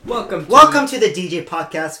Welcome to the DJ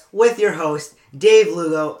podcast with your host, Dave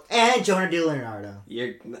Lugo and Jonah DiLeonardo.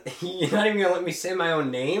 You're not even going to let me say my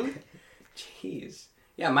own name? Jeez.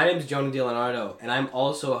 Yeah, my name is Jonah DiLeonardo, and I'm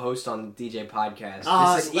also a host on the DJ podcast.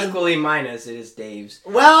 This is equally mine as it is Dave's.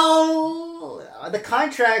 Well, the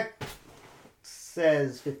contract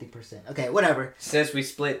says 50%. Okay, whatever. Says we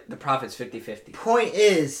split the profits 50-50. Point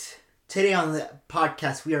is, today on the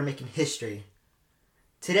podcast, we are making history.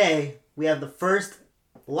 Today, we have the first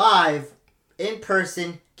live,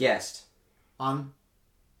 in-person guest on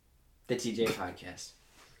the DJ podcast.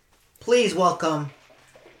 Please welcome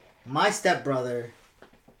my stepbrother.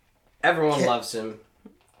 Everyone loves him.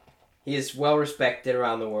 He is well respected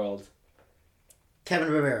around the world. Kevin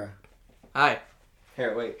Rivera. Hi.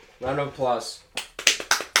 Here, wait. Round of applause.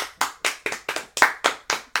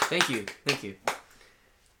 Thank you.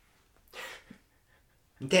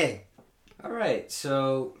 Okay. All right,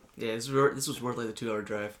 so yeah, this was worth like the 2-hour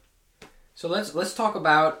drive. So let's talk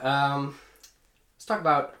about how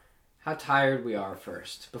tired we are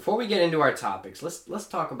first. Before we get into our topics, let's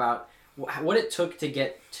talk about what it took to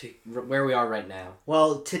get to where we are right now.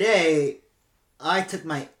 Well, today I took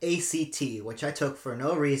my ACT, which I took for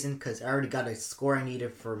no reason because I already got a score I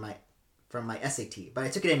needed from my SAT, but I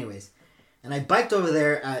took it anyways. And I biked over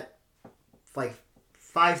there at like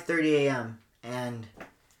 5:30 a.m. and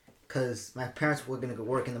because my parents were gonna go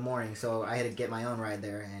work in the morning, so I had to get my own ride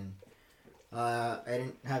there, and I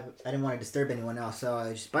didn't want to disturb anyone else, so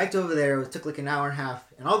I just biked over there. It took like an hour and a half,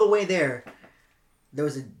 and all the way there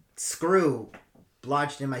was a screw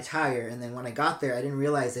lodged in my tire, and then when I got there, I didn't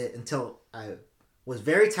realize it until I was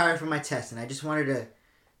very tired from my test, and I just wanted to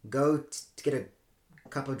go to get a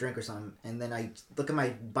cup of drink or something, and then I look at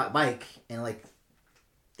my bike, and like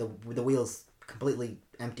the wheels completely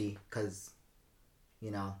empty because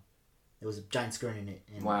there was a giant screw in it.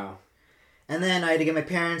 And, wow. And then I had to get my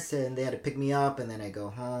parents, and they had to pick me up, and then I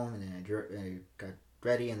go home, and then I got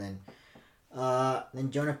ready, and then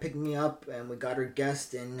Jonah picked me up, and we got our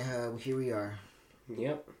guest, and here we are.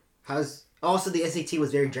 Yep. Also, the SAT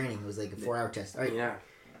was very draining. It was like a 4-hour test. All right. Yeah.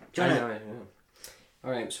 Jonah. I know.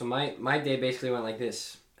 All right, so my day basically went like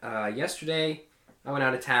this. Yesterday, I went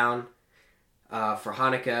out of town for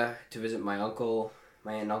Hanukkah to visit my aunt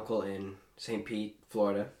and uncle in St. Pete,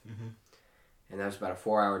 Florida. Mm-hmm. And that was about a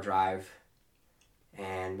 4-hour drive.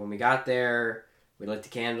 And when we got there, we lit the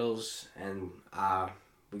candles, and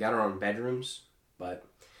we got our own bedrooms. But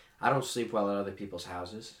I don't sleep well at other people's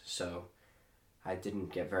houses, so I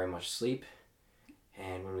didn't get very much sleep.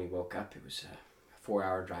 And when we woke up, it was a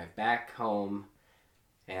 4-hour drive back home.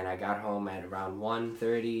 And I got home at around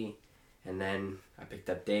 1:30, and then I picked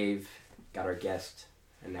up Dave, got our guest,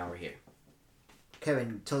 and now we're here.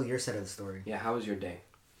 Kevin, tell your side of the story. Yeah, how was your day?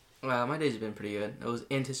 My day's been pretty good. I was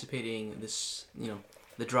anticipating this,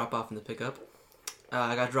 the drop-off and the pickup.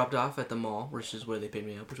 I got dropped off at the mall, which is where they picked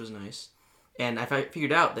me up, which was nice. And I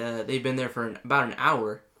figured out that they'd been there for about an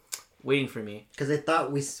hour waiting for me. Because I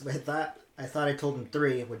thought I told them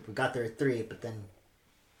 3. We got there at 3, but then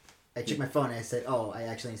I checked my phone and I said, I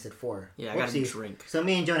actually said 4. Yeah, I got a drink. So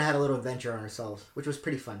me and Jonah had a little adventure on ourselves, which was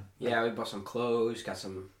pretty fun. Yeah, we bought some clothes, got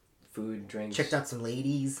some food, drinks. Checked out some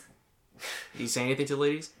ladies. Did you say anything to the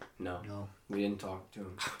ladies? No. We didn't talk to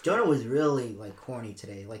him. Jonah was really horny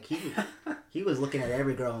today. Like he was looking at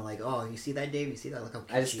every girl and like, oh, you see that, Dave? You see that? Look how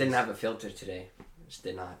cute I just didn't have a filter today. I just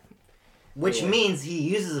did not. Which means he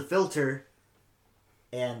uses a filter,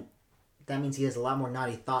 and that means he has a lot more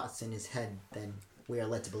naughty thoughts in his head than we are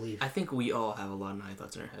led to believe. I think we all have a lot of naughty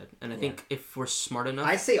thoughts in our head, and I think if we're smart enough,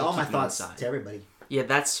 I say all my thoughts to everybody. Yeah,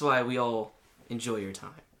 that's why we all enjoy your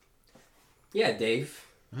time. Yeah, Dave.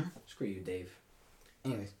 Screw you, Dave.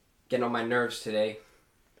 Anyways. Getting on my nerves today.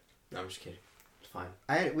 No, I'm just kidding. It's fine.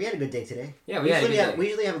 We had a good day today. Yeah, we had a good day. We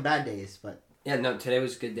usually have bad days, but... Yeah, no, today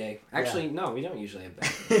was a good day. Actually, no, we don't usually have bad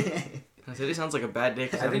days. Today sounds like a bad day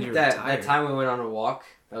because I think that time we went on a walk,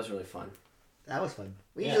 that was really fun. That was fun.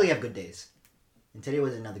 We usually have good days. And today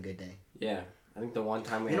was another good day. Yeah. I think the one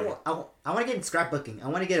time we You know what? I want to get in scrapbooking. I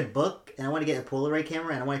want to get a book, and I want to get a Polaroid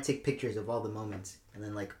camera, and I want to take pictures of all the moments, and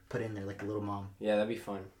then put in there like a little mom. Yeah, that'd be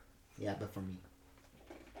fun. Yeah, but for me.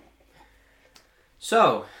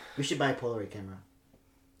 So. We should buy a Polaroid camera.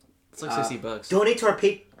 It's like $60. Donate to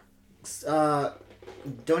our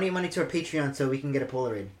donate money to our Patreon so we can get a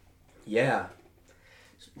Polaroid. Yeah.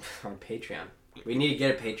 Our Patreon. We need to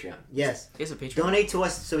get a Patreon. Yes. It's a Patreon. Donate to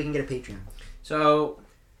us so we can get a Patreon. So,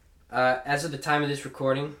 as of the time of this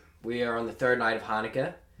recording, we are on the 3rd night of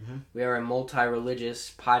Hanukkah. Mm-hmm. We are a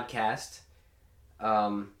multi-religious podcast.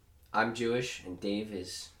 I'm Jewish, and Dave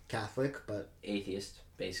is... Catholic, but... atheist,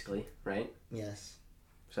 basically, right? Yes.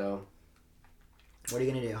 So, What are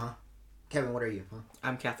you gonna do, huh? Kevin, what are you, huh?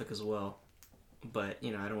 I'm Catholic as well, but I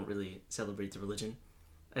don't really celebrate the religion.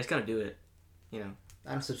 I just kind of do it,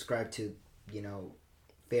 I don't subscribe to,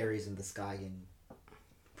 fairies in the sky and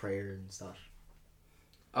prayer and stuff.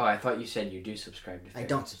 Oh, I thought you said you do subscribe to fairies. I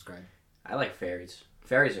don't subscribe. I like fairies.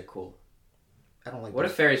 Fairies are cool. I don't like. What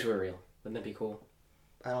if fairies were real? Wouldn't that be cool?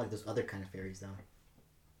 I don't like those other kind of fairies though.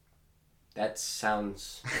 That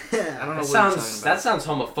sounds. I don't know what you're sounds. talking about. That sounds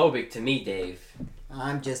homophobic to me, Dave.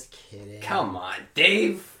 I'm just kidding. Come on,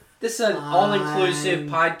 Dave. This is an all-inclusive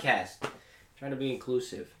podcast. Trying to be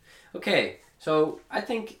inclusive. Okay, so I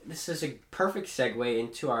think this is a perfect segue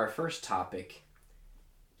into our first topic.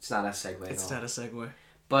 It's not a segue at all. It's not a segue.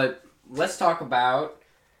 But let's talk about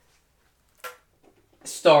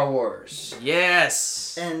Star Wars.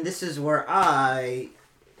 Yes. And this is where I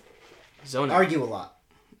Jonah. argue a lot.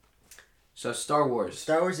 So Star Wars.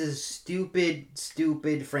 Star Wars is a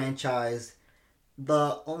stupid franchise.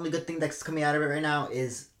 The only good thing that's coming out of it right now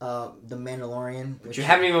is The Mandalorian. Which you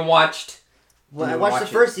haven't even watched. Well, I Didn't watched watch the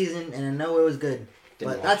it. first season and I know it was good.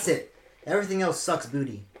 Didn't But watch that's it. it. Everything else sucks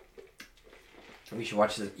booty. We should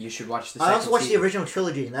watch the. You should watch the. I second also watched season. the original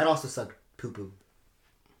trilogy and that also sucked poo poo.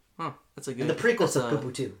 Huh. That's a good. And the prequel that's sucked a- poo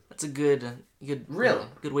poo too. That's a good. Really?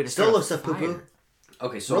 Good way to start. Solo a sucked poo poo. fire.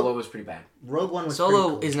 Okay, Solo was pretty bad. Rogue One was Solo pretty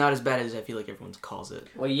cool. is not as bad as I feel like everyone calls it.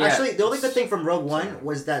 Well, yeah. Actually, the only good thing from Rogue Sorry. One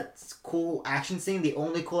was that cool action scene. The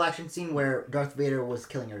only cool action scene where Darth Vader was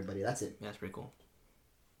killing everybody. That's it. Yeah, that's pretty cool.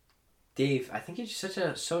 Dave, I think you're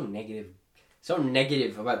just so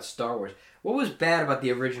negative about Star Wars. What was bad about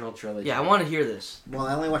the original trilogy? Yeah, I want to hear this. Well,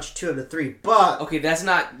 I only watched 2 of the 3, but Okay, that's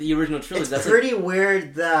not the original trilogy. it's That's pretty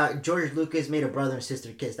weird that George Lucas made a brother and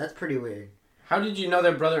sister kiss. That's pretty weird. How did you know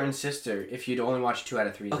they're brother and sister if you'd only watched 2 out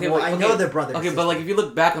of 3? Okay, Well, but- I okay, know they're brother. Okay, and but like sister. if you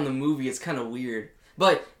look back on the movie, it's kind of weird.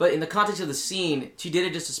 But in the context of the scene, she did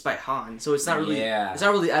it just to spite Han, so it's not really Yeah. it's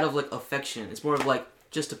not really out of like affection. It's more of like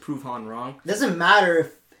just to prove Han wrong. Doesn't matter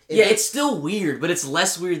if Yeah, it's still weird, but it's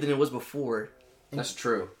less weird than it was before. That's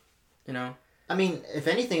true. You know? I mean, if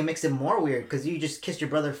anything, it makes it more weird because you just kissed your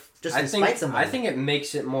brother just to I spite somebody. think it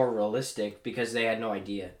makes it more realistic because they had no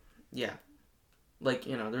idea. Yeah. Like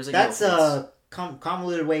there's like That's no offense. a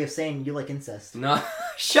convoluted way of saying you like incest. No,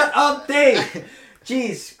 shut up, Dave.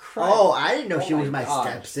 Jeez, Christ. Oh, I didn't know Oh she was my my gosh.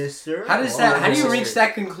 stepsister. How does that? How do you sister. reach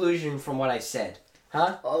that conclusion from what I said?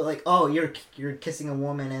 Huh? Oh, you're kissing a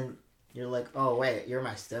woman and you're like, oh wait, you're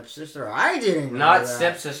my stepsister. I didn't know Not that.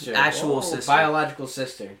 stepsister. Actual Whoa, sister. biological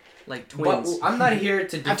sister. Like But twins. I'm not here to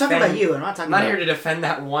defend. I'm talking about you. I'm not I'm talking not about. here to defend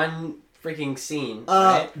that one freaking scene.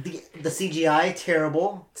 Right? The CGI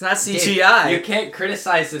terrible. It's not Dave, CGI. You can't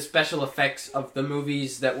criticize the special effects of the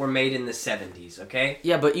movies that were made in the 70s, okay?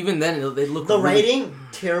 Yeah, but even then they look The really- writing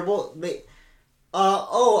terrible.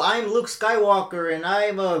 I'm Luke Skywalker and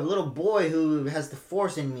I'm a little boy who has the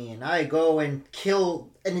Force in me and I go and kill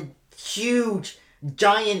a huge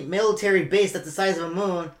giant military base that's the size of a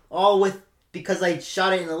moon, all because I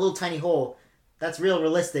shot it in a little tiny hole. That's real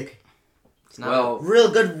realistic. It's not Well,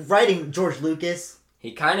 Real good writing, George Lucas.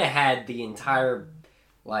 he kind of had the entire,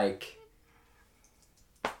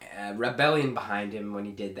 rebellion behind him when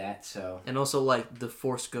he did that, so... and also like the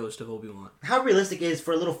Force ghost of Obi-Wan. How realistic is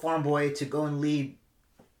for a little farm boy to go and lead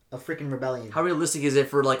a freaking rebellion? How realistic is it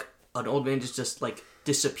for like an old man just like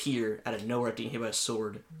disappear out of nowhere after getting hit by a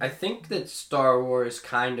sword? I think that Star Wars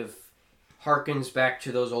kind of harkens back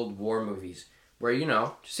to those old war movies where,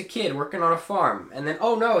 just a kid working on a farm and then,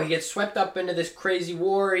 oh no, he gets swept up into this crazy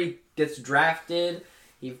war, he gets drafted,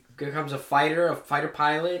 he becomes a fighter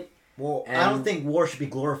pilot. Well, I And- don't think war should be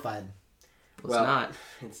glorified. Well, it's not.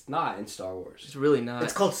 It's not in Star Wars. It's really not.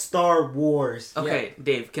 It's called Star Wars. Okay,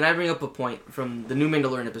 Dave, can I bring up a point from the new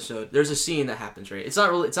Mandalorian episode? There's a scene that happens, right? It's not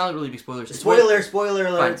really big spoilers. It's Spoiler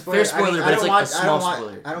alert! Fine, fair spoiler, I mean, but I it's don't like a watch, small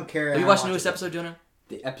spoiler. I don't care. Have I you don't watched the watch newest it. episode, Jonah?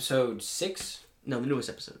 The episode 6? No, the newest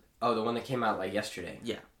episode. Oh, the one that came out yesterday.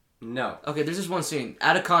 Yeah. No. Okay, there's this one scene.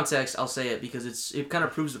 Out of context, I'll say it because it kind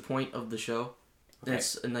of proves the point of the show. Okay.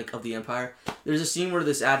 And of the Empire. There's a scene where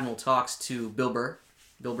this admiral talks to Bill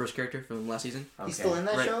Burr's character from last season. He's still in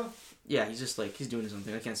that Right. show. Yeah, he's just he's doing his own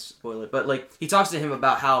thing. I can't spoil it, but he talks to him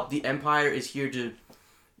about how the Empire is here to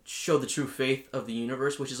show the true faith of the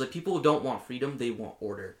universe, which is people don't want freedom, they want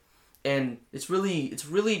order, and it's really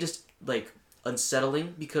just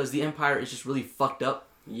unsettling because the Empire is just really fucked up.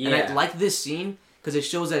 Yeah. And I like this scene because it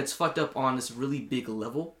shows that it's fucked up on this really big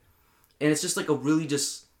level, and it's just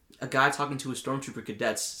a guy talking to his stormtrooper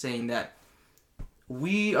cadets saying that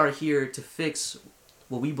we are here to fix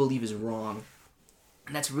what we believe is wrong.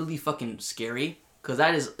 And that's really fucking scary because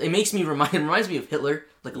it reminds me of Hitler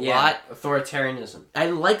a lot. Authoritarianism. I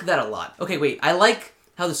like that a lot. Okay, wait. I like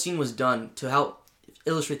how the scene was done to how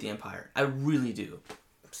illustrate the Empire. I really do.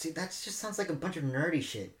 See, that just sounds like a bunch of nerdy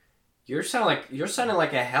shit. You're sounding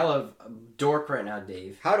like a hell of a dork right now,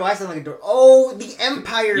 Dave. How do I sound like a dork? Oh, the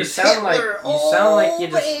Empire. You sound Hitler.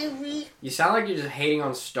 You sound like you're just hating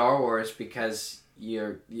on Star Wars because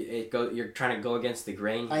you're trying to go against the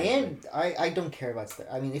grain. I don't care about Star.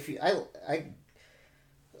 I mean, if you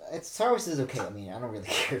Star Wars is okay. I mean, I don't really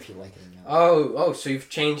care if you like it or not. Oh, so you've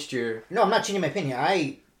changed your... No, I'm not changing my opinion.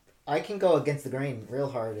 I can go against the grain real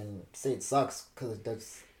hard and say it sucks because it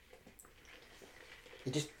does.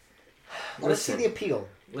 It just... I don't see the appeal.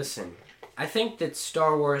 Listen, I think that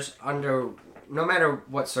Star Wars, no matter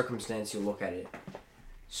what circumstance you look at it,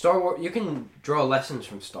 Star Wars, you can draw lessons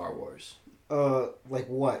from Star Wars. Like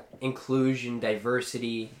what? Inclusion,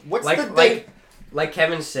 diversity. What's like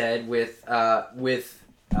Kevin said with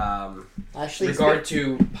regard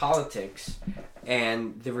to politics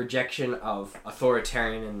and the rejection of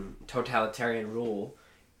authoritarian and totalitarian rule.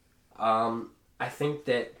 I think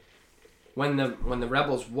that when the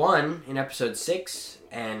rebels won in episode 6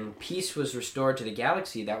 and peace was restored to the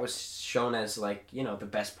galaxy, that was shown as the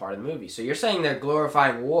best part of the movie. So you're saying they're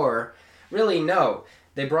glorifying war? Really, no.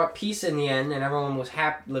 They brought peace in the end, and everyone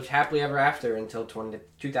lived happily ever after until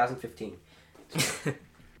 2015.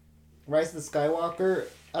 Rise of the Skywalker.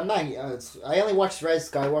 I only watched Rise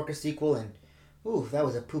of the Skywalker sequel, and that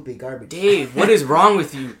was a poopy garbage. Dave, what is wrong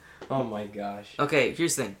with you? Oh my gosh. Okay,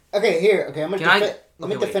 here's the thing. Okay, I'm gonna let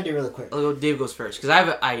me defend it really quick. Dave goes first because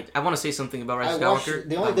I want to say something about Rise of Skywalker.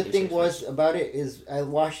 The only good thing about it is I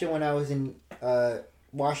watched it when I was in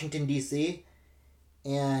Washington D.C.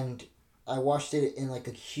 and I watched it in like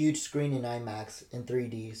a huge screen in IMAX in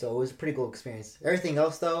 3D, so it was a pretty cool experience. Everything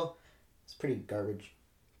else though, it's pretty garbage.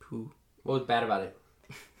 Pooh. What was bad about it?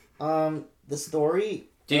 The story.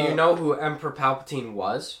 Do you know who Emperor Palpatine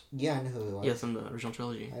was? Yeah, I know who he was. Yeah, from the original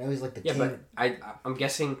trilogy. I know he's like the king. Yeah, but I'm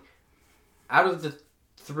guessing, out of the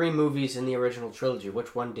 3 movies in the original trilogy,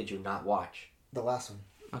 which one did you not watch? The last one.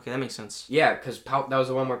 Okay, that makes sense. Yeah, because that was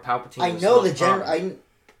the one where Palpatine. I know the general.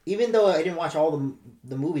 Even though I didn't watch all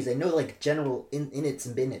the movies, I know like general innits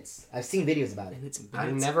and binnits. I've seen videos about it.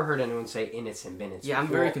 I've never heard anyone say innits and binnits. Yeah, I'm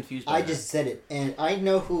very confused by that. I just said it, and I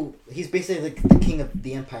know who he's basically like the king of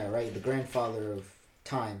the Empire, right? The grandfather of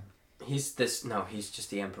time. He's just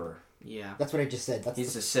the Emperor. Yeah, that's what I just said.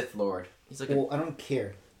 He's the Sith Lord. He's like I don't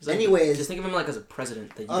care. Like, anyways, just think of him like as a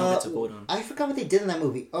president that you don't get to vote on. I forgot what they did in that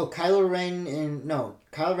movie. Kylo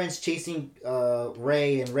Ren's chasing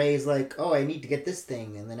Rey, and Rey's like, I need to get this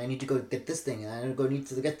thing, and then I need to go get this thing, and I need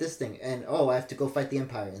to get this thing, and I have to go fight the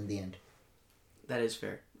Empire in the end. That is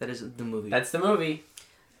fair. That is the movie. That's the movie.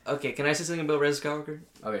 Okay, can I say something about Rise of Skywalker?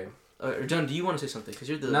 Okay. John, do you want to say something? Because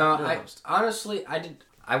you're the host. Honestly, I did.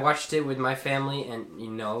 I watched it with my family, and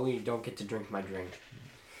you don't get to drink my drink.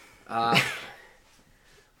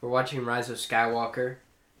 We're watching Rise of Skywalker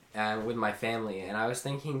with my family, and I was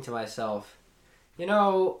thinking to myself,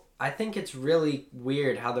 I think it's really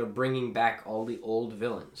weird how they're bringing back all the old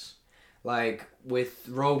villains. Like, with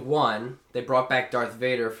Rogue One, they brought back Darth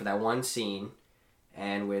Vader for that one scene,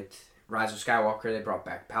 and with Rise of Skywalker, they brought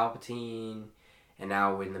back Palpatine, and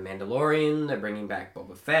now with The Mandalorian, they're bringing back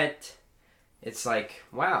Boba Fett. It's like,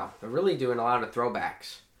 wow, they're really doing a lot of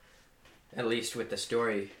throwbacks, at least with the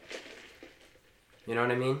story. You know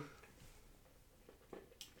what I mean?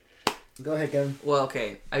 Go ahead, Kevin. Well,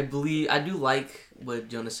 okay. I do like what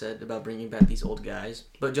Jonah said about bringing back these old guys.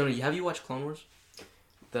 But Jonah, have you watched Clone Wars?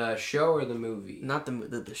 The show or the movie? Not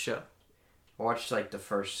the show. I watched the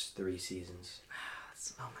first 3 seasons.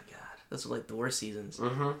 Oh my god, those are the worst seasons.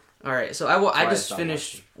 Mm-hmm. All right, so I just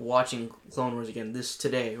finished watching Clone Wars again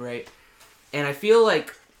today, right? And I feel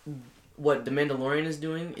like what The Mandalorian is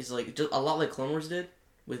doing is just a lot like Clone Wars did.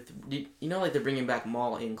 They're bringing back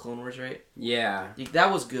Maul in Clone Wars, right? Yeah.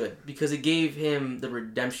 That was good because it gave him the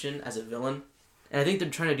redemption as a villain. And I think they're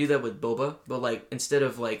trying to do that with Boba, but instead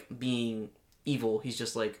of being evil, he's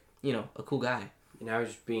just a cool guy. He's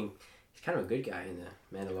kind of a good guy in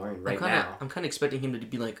The Mandalorian now. I'm kind of expecting him to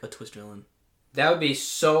be a twist villain. That would be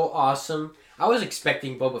so awesome. I was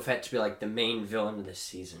expecting Boba Fett to be the main villain of this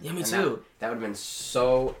season. Yeah, me too. That would have been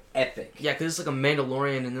so epic. Yeah, because it's a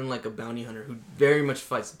Mandalorian and then a bounty hunter who very much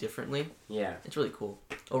fights differently. Yeah. It's really cool.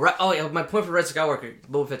 Oh yeah, my point for Rise of Skywalker,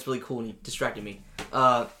 Boba Fett's really cool and he distracted me,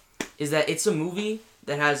 is that it's a movie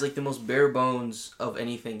that has the most bare bones of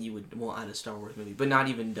anything you would want out of a Star Wars movie, but not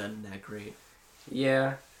even done that great.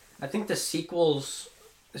 Yeah. I think the sequels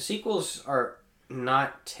are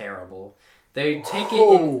not terrible. They take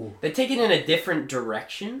it in a different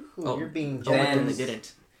direction. You're being generous. They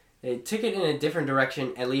didn't. They took it in a different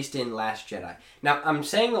direction, at least in Last Jedi. Now, I'm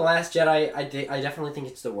saying The Last Jedi, I definitely think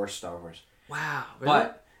it's the worst Star Wars. Wow. Really?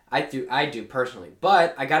 But I do personally.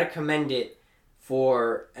 But I gotta commend it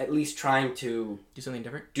for at least trying to do something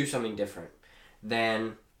different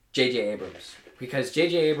than J.J. Abrams. Because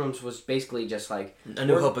J.J. Abrams was basically just like... A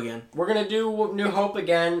New Hope again. We're going to do New Hope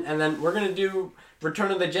again, and then we're going to do Return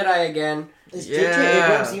of the Jedi again. Is J.J.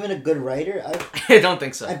 Abrams even a good writer? I don't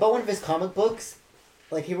think so. I bought one of his comic books.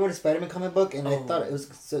 Like, he wrote a Spider-Man comic book, and I thought it was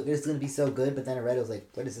going to be so good, but then I read it, I was like,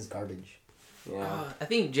 what is this garbage? Yeah. I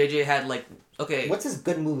think JJ had like... Okay. What's his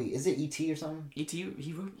good movie? Is it E.T. or something? E.T.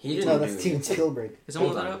 he wrote? He didn't No, that's Steven Spielberg. Is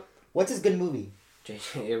someone look that up? What's his good movie?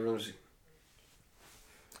 J.J. Abrams...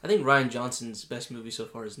 I think Rian Johnson's best movie so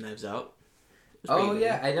far is Knives Out. Oh,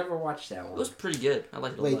 yeah. I never watched that one. It was pretty good. I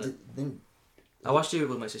liked it a lot. I watched it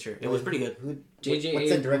with my sister. It was pretty good. J.J. What's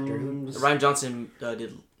the director? Rian Johnson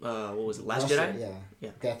did, what was it, Last Jedi? Yeah.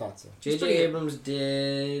 Okay, I thought so. J.J. Abrams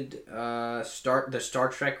did the Star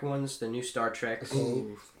Trek ones, the new Star Treks,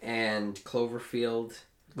 and Cloverfield.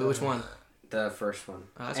 Wait, which one? The first one.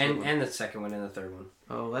 Oh, and the second one and the third one.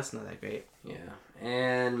 Oh, that's not that great. Yeah.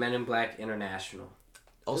 And Men in Black International.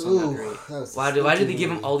 Also not great. Why did they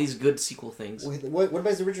give him all these good sequel things? What about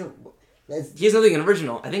his original? He has nothing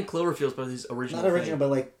original. I think Cloverfield's probably his original. Not original,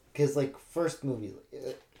 but like his first movie.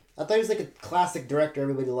 I thought he was like a classic director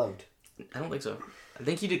everybody loved. I don't think so. I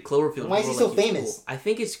think he did Cloverfield. Why is he so famous? Cool. I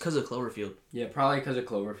think it's because of Cloverfield. Yeah, probably because of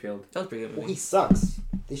Cloverfield. That was pretty good movie. Well, he sucks.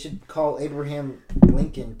 They should call Abraham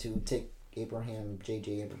Lincoln to take Abraham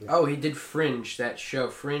J.J. Abrams. Oh, he did Fringe, that show.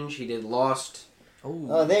 Fringe, he did Lost.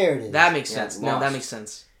 Oh, there it is. That makes sense. No, that makes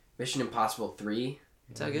sense. Mission Impossible 3.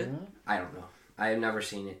 Is that good? I don't know. I have never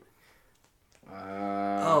seen it.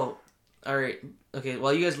 Oh, alright. Okay,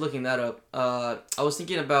 while you guys are looking that up, I was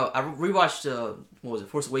thinking about... I rewatched, what was it,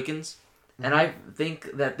 Force Awakens? Mm-hmm. And I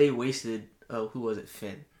think that they wasted... who was it?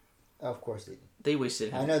 Finn. Of course they did. They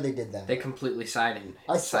wasted him. I know they did that. They completely sided.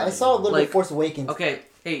 I saw a little bit of Force Awakens. Okay,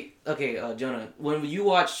 Jonah, when you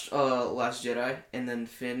watched Last Jedi, and then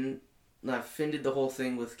Finn did the whole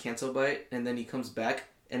thing with Cancel Bite, and then he comes back,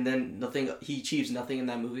 and then he achieves nothing in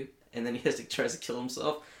that movie, and then he tries to kill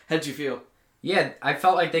himself. How did you feel? Yeah, I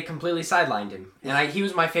felt like they completely sidelined him, and he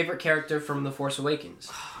was my favorite character from The Force Awakens.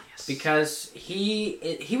 Oh, yes. Because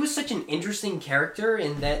he was such an interesting character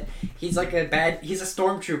in that he's like he's a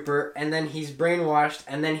stormtrooper, and then he's brainwashed,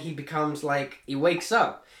 and then he becomes he wakes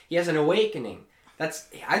up. He has an awakening.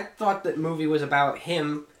 I thought that movie was about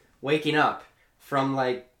him waking up from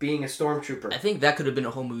being a stormtrooper. I think that could have been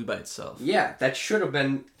a whole movie by itself. Yeah, that should have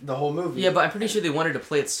been the whole movie. Yeah, but I'm pretty sure they wanted to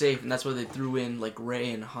play it safe, and that's why they threw in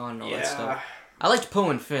Rey and Han and all that stuff. I liked Poe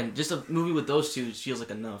and Finn. Just a movie with those two feels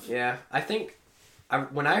like enough. Yeah, I think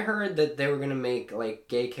when I heard that they were gonna make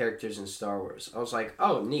gay characters in Star Wars, I was like,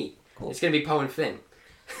 oh, neat. Cool. It's gonna be Poe and Finn.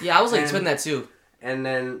 Yeah, I was expecting that too. And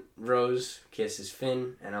then Rose kisses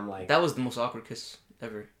Finn, and I'm like, that was the most awkward kiss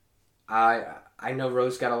ever. I know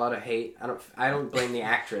Rose got a lot of hate. I don't blame the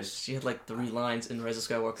actress. She had 3 lines in Rise of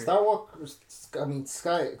Skywalker. Star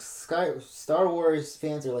Wars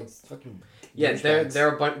fans are fucking. Yeah, they're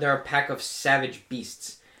a pack of savage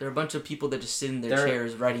beasts. They're a bunch of people that just sit in their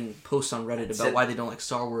chairs writing posts on Reddit about why they don't like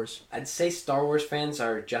Star Wars. I'd say Star Wars fans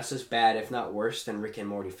are just as bad, if not worse, than Rick and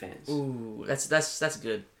Morty fans. Ooh, that's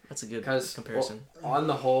good. That's a good comparison. Well, on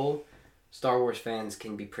the whole, Star Wars fans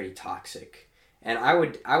can be pretty toxic, and I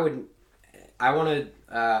want to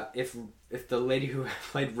if the lady who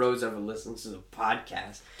played Rose ever listens to the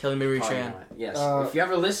podcast, Kelly Marie Tran. Yes, if you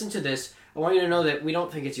ever listen to this, I want you to know that we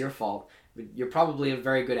don't think it's your fault. You're probably a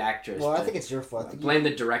very good actress. Well, I think it's your fault. Blame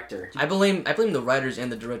the director. I blame the writers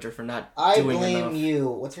and the director for not doing enough. I blame you.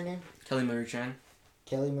 What's her name? Kelly Marie Tran.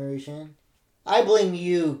 Kelly Marie Tran. I blame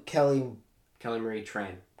you, Kelly Marie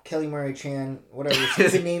Tran. Kelly Marie Tran, whatever your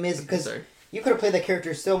stupid name is, because you could have played that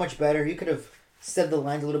character so much better. You could have said the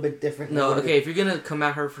lines a little bit different. No, okay, if you're gonna come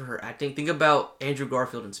at her for her acting, think about Andrew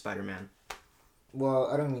Garfield in Spider-Man. Well,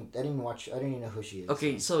 I didn't even know who she is.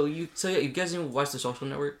 Okay, so you guys didn't watch The Social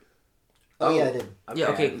Network? Oh yeah, I did. Okay. Yeah,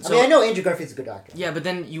 okay. So, I know Andrew Garfield's a good actor. Yeah, but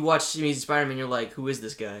then you watch Amazing Spider-Man, you're like, who is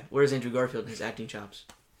this guy? Where's Andrew Garfield and his acting chops?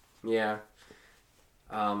 Yeah.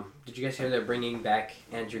 Did you guys hear they're bringing back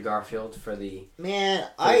Andrew Garfield for the third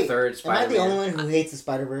Spider-Man? Am I the only one who hates the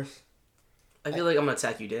Spider-Verse? I feel like I'm gonna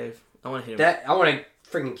attack you, Dave. I want to hit him. I want to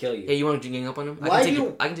freaking kill you. Hey, you want to gang up on him? I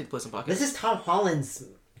can take the place in pocket. This is Tom Holland's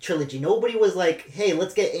trilogy. Nobody was like, hey,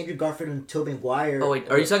 let's get Andrew Garfield and Tobey Maguire. Oh wait,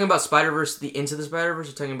 are you talking about Spider-Verse, the Into the Spider-Verse,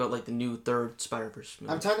 or talking about the new third Spider-Verse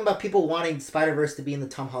movie? I'm talking about people wanting Spider-Verse to be in the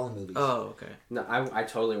Tom Holland movies. Oh, okay. No, I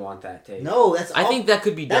totally want that, Dave. No, I think that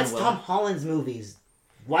could be done well. That's Tom Holland's movies.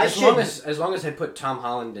 As long as they put Tom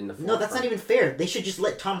Holland in the forefront. No, that's not even fair. They should just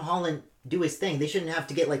let Tom Holland do his thing. They shouldn't have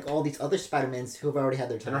to get like all these other Spider-Mans who have already had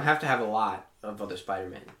their They time. don't have to have a lot of other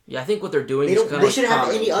Spider-Man. Yeah, I think what they're doing They is don't. kind They of shouldn't have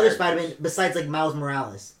common any other characters. Spider-Man besides like Miles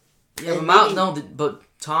Morales. Yeah, And but maybe- but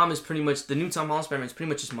Tom is pretty much the new Tom Holland Spider-Man is pretty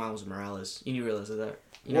much just Miles Morales. You realize that?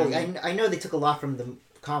 You know Well, what I mean? I know they took a lot from the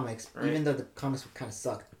comics, Right. even though the comics kind of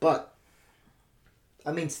sucked. But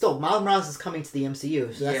I mean, still, Miles Morales is coming to the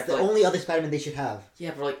MCU, so that's Yeah, the but- only other Spider-Man they should have.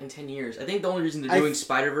 Yeah, for like in 10 years. I think the only reason they're doing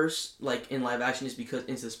Spider-Verse like in live action is because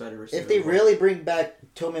Into the Spider-Verse. If they really bring back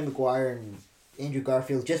Tobey Maguire and Andrew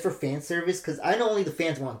Garfield just for fan service, because I know only the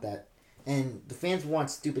fans want that, and the fans want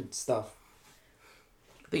stupid stuff.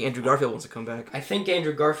 I think Andrew Garfield wants to come back. I think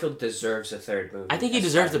Andrew Garfield deserves a third movie. I think he as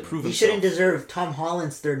deserves to Spider-Man. prove He himself. shouldn't deserve Tom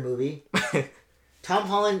Holland's third movie. Tom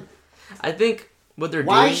Holland. I think what they're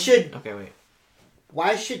Why doing... should- Okay, wait.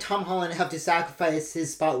 Why should Tom Holland have to sacrifice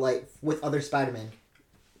his spotlight with other Spider-Man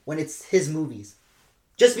when it's his movies?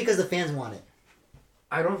 Just because the fans want it.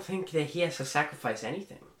 I don't think that he has to sacrifice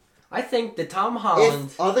anything. I think that Tom Holland...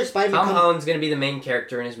 If other Spider-Man Tom come... Holland's going to be the main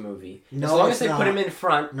character in his movie. No, as long it's as they not. put him in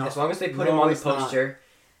front, No. as long as they put No, him on the it's not. poster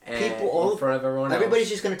and People in front of everyone Everybody's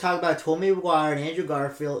else. just going to talk about Tobey Maguire and Andrew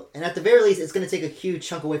Garfield, and at the very least, it's going to take a huge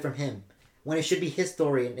chunk away from him. When it should be his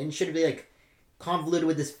story, and it should be like convoluted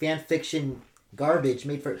with this fan fiction garbage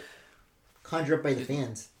made for... conjured up by the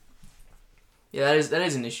fans. Yeah, that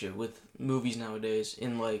is an issue with movies nowadays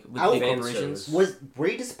in like with I big fan corporations. service. Were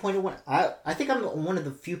you disappointed when... I think I'm one of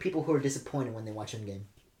the few people who are disappointed when they watch Endgame.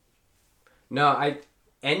 No,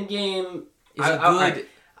 Endgame... Is a good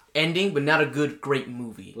ending, but not a good, great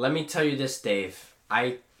movie. Let me tell you this, Dave.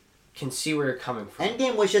 I can see where you're coming from.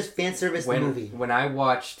 Endgame was just fan service the movie. When I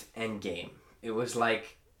watched Endgame, it was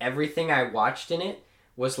like everything I watched in it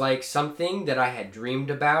was like something that I had dreamed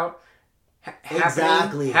about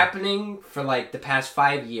happening for like the past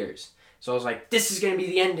 5 years. So I was like, this is going to be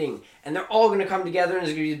the ending, and they're all going to come together, and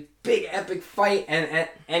there's going to be a big epic fight, and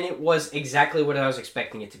it was exactly what I was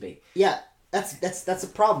expecting it to be. Yeah, that's a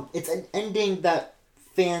problem. It's an ending that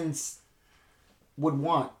fans would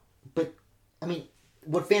want, but I mean,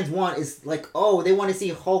 what fans want is like, oh, they want to see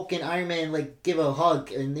Hulk and Iron Man like give a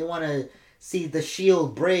hug, and they want to see the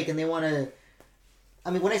shield break, and they want to.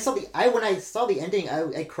 I mean, when I saw the ending,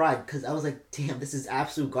 I cried because I was like, damn, this is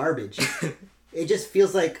absolute garbage. It just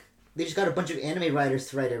feels like they just got a bunch of anime writers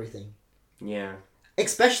to write everything. Yeah.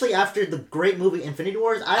 Especially after the great movie Infinity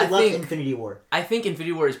Wars. I love Infinity War. I think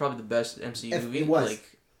Infinity War is probably the best MCU movie. It was.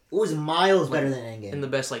 Like, It was miles better than Endgame. in the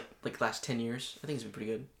best like last 10 years. I think it's been pretty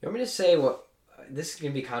good. You want me to say what... This is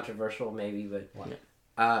going to be controversial, maybe, but...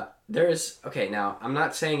 What? There's... Okay, now, I'm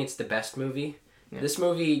not saying it's the best movie. Yeah. This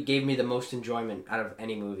movie gave me the most enjoyment out of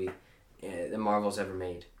any movie that Marvel's ever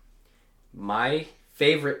made. My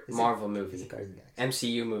favorite Marvel Is movie, it Guardians of the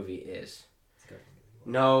Galaxy? MCU movie, is... It's Guardians of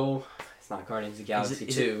the Galaxy. No, it's not Guardians of the Galaxy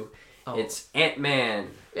is 2. Oh. It's Ant-Man.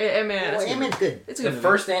 Yeah, Ant-Man. Well, Ant-Man's good. It's a The good movie.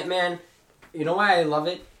 first Ant-Man, you know why I love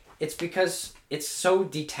it? It's because it's so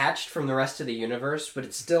detached from the rest of the universe, but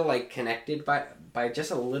it's still like connected by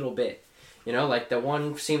just a little bit. You know, like the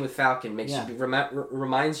one scene with Falcon makes you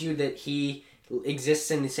reminds you that he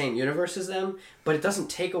exists in the same universe as them, but it doesn't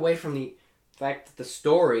take away from the fact that the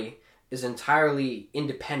story is entirely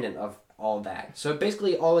independent of all that. So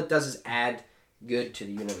basically, all it does is add good to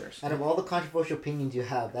the universe. Out of all the controversial opinions you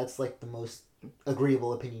have, that's like the most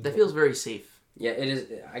agreeable opinion. That feels very safe. Yeah, it is.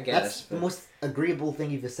 I guess That's the most agreeable thing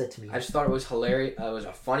you've said to me. I just thought it was hilarious. It was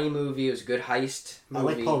a funny movie. It was a good heist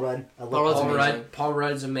movie. I like Paul Rudd. I love Paul Rudd's Paul Rudd. amazing. Paul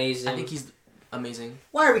Rudd's amazing. I think he's amazing.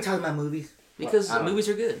 Why are we talking about movies? Because I don't know. movies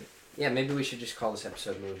are good. Yeah, maybe we should just call this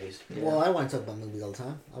episode movies. Yeah. Well, I want to talk about movies all the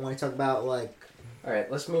time. I want to talk about like. All right,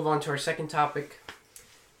 let's move on to our second topic.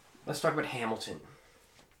 Let's talk about Hamilton.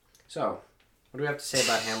 So, what do we have to say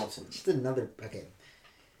about Hamilton? Just another. Okay.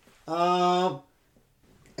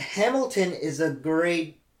 Hamilton is a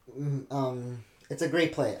great. It's a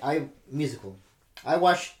great play. Musical. I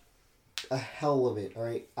watched a hell of it. All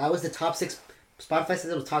right. I was the top 6. Spotify says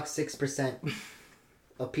it was top 6%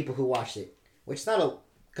 of people who watched it, which is not a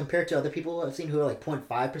compared to other people I've seen who are like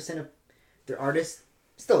 0.5% of their artists.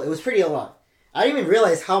 Still, it was pretty a lot. I didn't even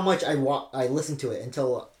realize how much I listened to it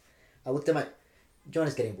until I looked at my.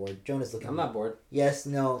 Jonah's getting bored. Jonah's looking. I'm not bored. Yes.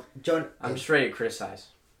 No. Jonah. I'm just ready to criticize.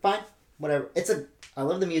 Fine. Whatever. I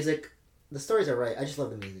love the music. The stories are right. I just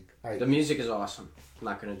love the music. All right. The music is awesome. I'm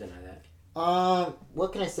not going to deny that.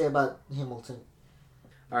 What can I say about Hamilton?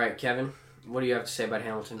 All right, Kevin, what do you have to say about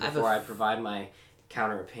Hamilton before I provide my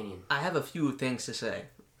counter opinion? I have a few things to say.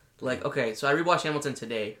 Like, okay, so I rewatched Hamilton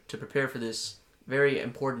today to prepare for this very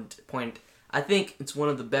important point. I think it's one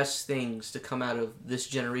of the best things to come out of this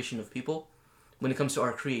generation of people when it comes to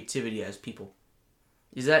our creativity as people.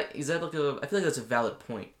 Is that like I feel like that's a valid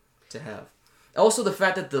point. to have. Also, the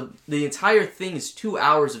fact that the entire thing is 2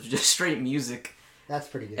 hours of just straight music. That's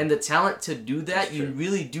pretty good. And the talent to do that, you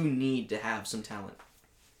really do need to have some talent.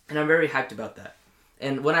 And I'm very hyped about that.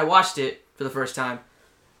 And when I watched it for the first time,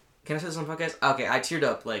 can I say this on the podcast? Okay, I teared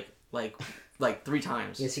up like 3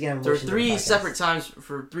 times. Yes, you can have There were emotions 3 on the podcast. separate times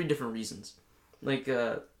for 3 different reasons. Like,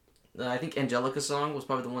 I think Angelica's song was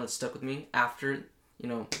probably the one that stuck with me after,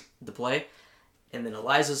 the play. And then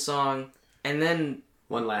Eliza's song. And then...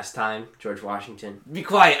 One Last Time, George Washington. Be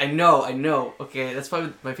quiet, I know. Okay, that's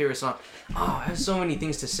probably my favorite song. Oh, I have so many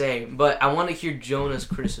things to say, but I want to hear Jonah's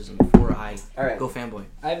criticism before I go fanboy.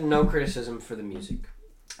 I have no criticism for the music.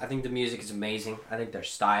 I think the music is amazing. I think their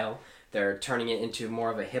style, they're turning it into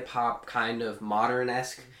more of a hip-hop kind of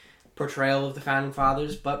modern-esque portrayal of the Founding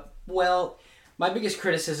Fathers. But, well, my biggest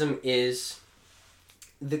criticism is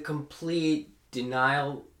the complete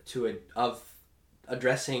denial of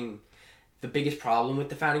addressing the biggest problem with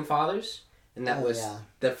the Founding Fathers, and that was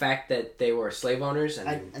the fact that they were slave owners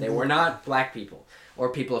and they were not black people or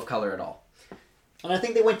people of color at all. And I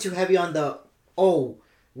think they went too heavy on the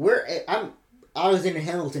I was in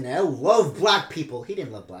Hamilton and I love black people. He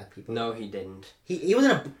didn't love black people. No, he didn't. He was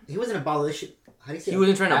an abolitionist. How do you say? He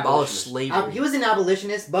wasn't trying to abolish slavery. He was an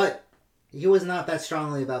abolitionist, but he was not that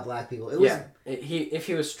strongly about black people. If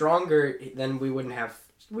he was stronger, then we wouldn't have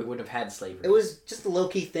had slavery. It was just a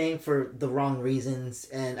low-key thing for the wrong reasons,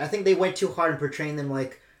 and I think they went too hard in portraying them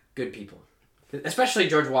like... good people. Especially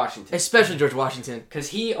George Washington. Because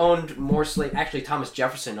he owned more slaves. Actually, Thomas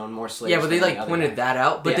Jefferson owned more slaves. Yeah, but they pointed that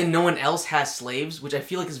out, but then no one else has slaves, which I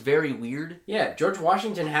feel like is very weird. Yeah, George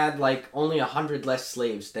Washington had only 100 less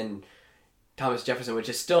slaves than Thomas Jefferson, which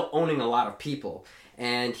is still owning a lot of people.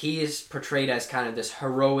 And he is portrayed as kind of this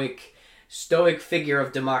heroic... stoic figure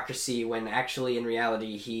of democracy when actually in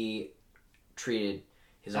reality he treated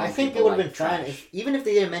his own people. I think it would have been fine even if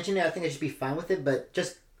they didn't mention it. I think I should be fine with it, but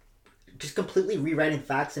just completely rewriting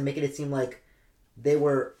facts and making it seem like they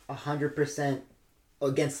were 100%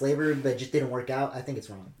 against slavery but it just didn't work out. I think it's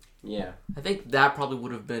wrong. Yeah, I think that probably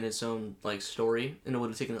would have been its own story, and it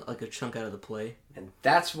would have taken a chunk out of the play. And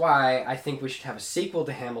that's why I think we should have a sequel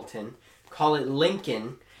to Hamilton, call it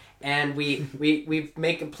Lincoln. And we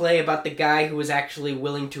make a play about the guy who was actually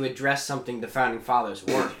willing to address something the Founding Fathers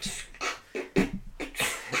weren't.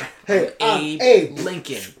 Hey, Abe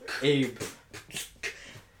Lincoln. Abe.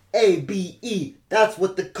 A-B-E. That's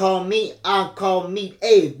what they call me. I call me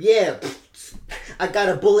Abe. Yeah. I got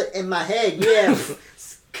a bullet in my head. Yeah.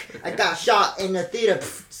 I got shot in the theater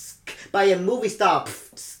by a movie star.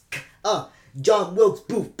 John Wilkes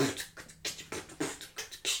Booth.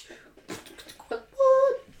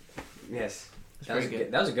 Yes. That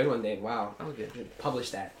was a good one, Dave. Wow. That was good.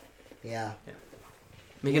 Publish that. Yeah.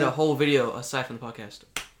 Make it a whole video aside from the podcast.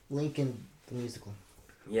 Lincoln the musical.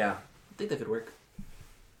 Yeah. I think that could work.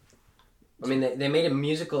 I mean, they made a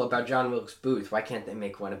musical about John Wilkes Booth. Why can't they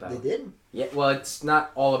make one about... They did? Yeah, well, it's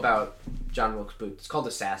not all about John Wilkes Booth. It's called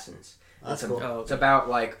Assassins. That's cool. It's about,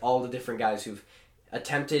 all the different guys who've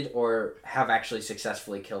attempted or have actually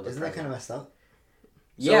successfully killed a Isn't that kind of messed up?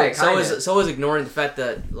 Yeah, so is ignoring the fact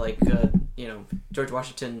that George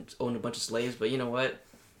Washington owned a bunch of slaves, but you know what?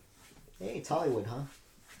 Hey, it's Hollywood, huh?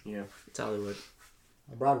 Yeah, it's Hollywood.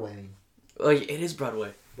 Broadway, I mean. It is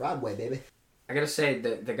Broadway. Broadway, baby. I gotta say,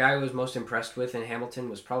 the guy I was most impressed with in Hamilton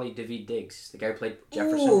was probably Daveed Diggs, the guy who played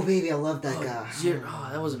Jefferson. Oh, baby, I love that guy.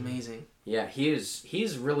 That was amazing. Yeah,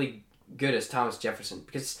 he's really good as Thomas Jefferson,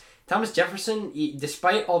 because Thomas Jefferson,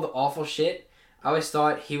 despite all the awful shit, I always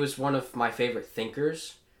thought he was one of my favorite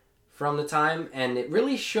thinkers from the time, and it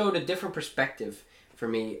really showed a different perspective for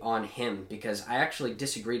me on him, because I actually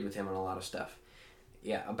disagreed with him on a lot of stuff.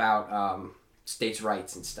 Yeah, about states'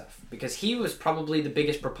 rights and stuff. Because he was probably the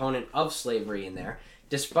biggest proponent of slavery in there.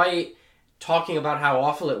 Despite talking about how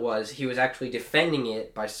awful it was, he was actually defending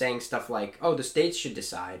it by saying stuff like, oh, the states should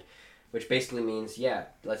decide, which basically means, yeah,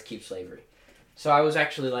 let's keep slavery. So I was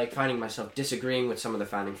actually finding myself disagreeing with some of the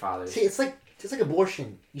Founding Fathers. See, it's like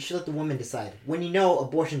abortion. You should let the woman decide. When you know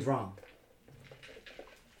abortion's wrong.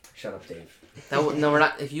 Shut up, Dave. No, we're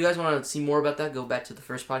not. If you guys want to see more about that, go back to the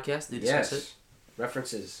first podcast. They discuss it.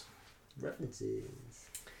 References.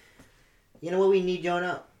 You know what we need,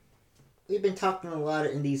 Jonah? We've been talking a lot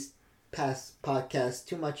in these past podcasts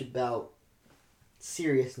too much about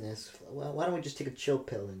seriousness. Well, why don't we just take a chill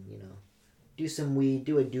pill and, do some weed,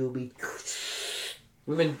 do a doobie.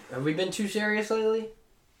 Have we been too serious lately?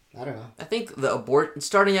 I don't know. I think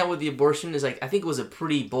starting out with the abortion is I think it was a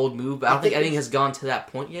pretty bold move, but I don't think anything has gone to that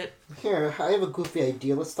point yet. Here, I have a goofy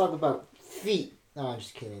idea. Let's talk about feet. No, I'm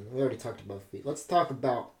just kidding. We already talked about feet. Let's talk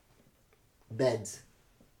about beds.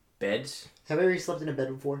 Beds? Have you ever slept in a bed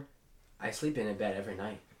before? I sleep in a bed every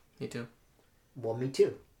night. Me too. Well, me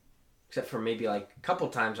too. Except for maybe like a couple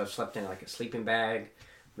times I've slept in like a sleeping bag,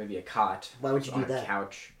 maybe a cot. Why would you do that? A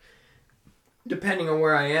couch. Depending on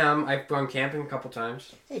where I am, I've gone camping a couple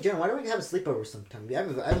times. Hey, Jonah, why don't we have a sleepover sometime? I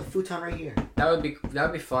have a futon right here. That would be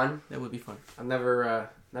fun. That would be fun. I've never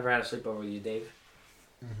had a sleepover with you, Dave.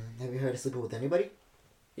 Mm-hmm. Have you had a sleepover with anybody?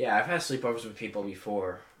 Yeah, I've had sleepovers with people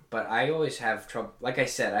before, but I always have trouble. Like I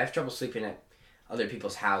said, I have trouble sleeping at other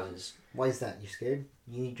people's houses. Why is that? You scared?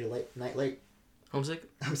 You need your night light? Homesick?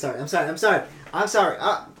 I'm sorry.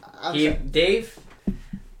 Dave,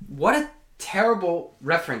 what a terrible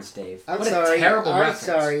reference, Dave. I'm what sorry. A terrible reference.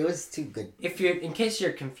 I'm sorry. It was too good. In case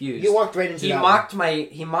you're confused, You walked right into he that mocked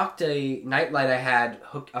he mocked a nightlight I had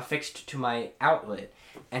affixed to my outlet,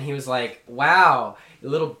 and he was like, "Wow, you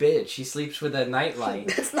little bitch, he sleeps with a nightlight."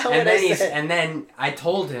 That's not what I said. And then I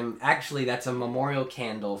told him, actually, that's a memorial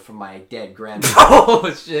candle for my dead grandmother.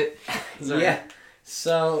 Oh shit! Sorry. Yeah.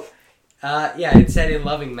 So. It said in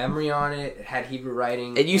loving memory on it. It had Hebrew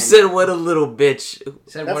writing. And you said, "What a little bitch."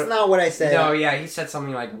 That's not what I said. No, yeah, he said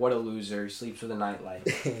something like, "What a loser, sleeps with a nightlight."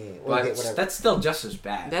 But that's still just as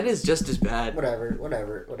bad. That is just as bad.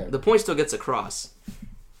 Whatever. The point still gets across.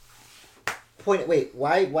 Wait,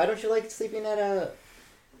 why don't you like sleeping at a...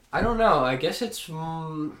 I don't know. I guess it's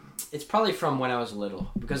probably from when I was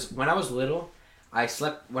little. Because when I was little, I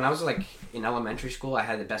slept... When I was like in elementary school, I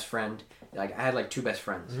had a best friend... Like I had like 2 best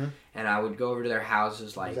friends, and I would go over to their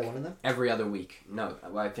houses like Was that one of them? every other week. No,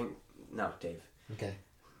 Dave. Okay.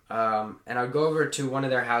 And I would go over to one of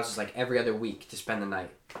their houses like every other week to spend the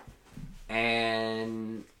night,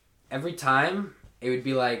 and every time it would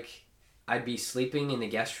be like I'd be sleeping in the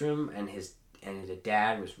guest room, and his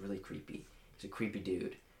dad was really creepy. He's a creepy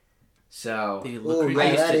dude. So I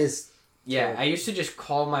used to just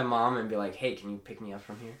call my mom and be like, "Hey, can you pick me up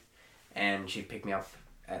from here?" And she'd pick me up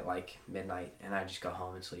at like midnight, and I just go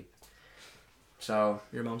home and sleep. So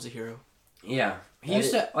your mom's a hero. Yeah,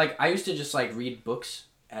 I used to just like read books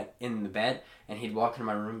in the bed, and he'd walk into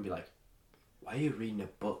my room and be like, "Why are you reading a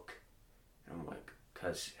book?" And I'm like,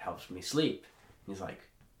 "Cause it helps me sleep." And he's like,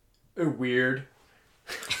 "Weird."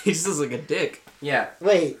 He just looks like a dick. Yeah.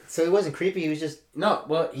 Wait, so he wasn't creepy. He was just no.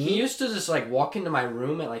 Well, he used to just like walk into my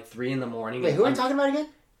room at like 3 a.m. Wait, who are you talking about again?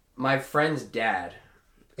 My friend's dad.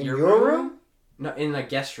 In your room? No, in the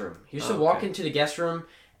guest room. He used to walk into the guest room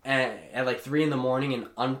at like 3 a.m. and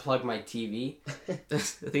unplug my TV. I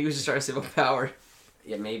think he was just trying to save up power.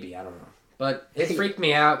 Yeah, maybe. I don't know. But it freaked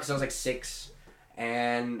me out because I was like 6,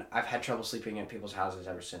 and I've had trouble sleeping at people's houses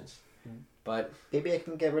ever since. But maybe I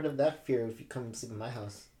can get rid of that fear if you come sleep in my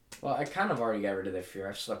house. Well, I kind of already got rid of that fear.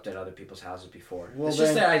 I've slept at other people's houses before. Well, it's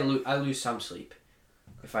just that I lose some sleep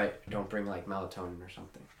if I don't bring like melatonin or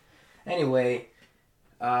something. Anyway.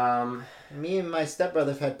 Me and my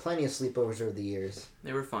stepbrother have had plenty of sleepovers over the years.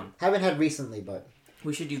 They were fun. Haven't had recently, but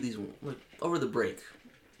we should do these like over the break.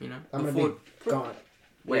 You know, I'm gonna be gone.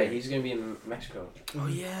 Wait, he's gonna be in Mexico. Oh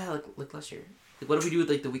yeah, like last year. Like, what if we do it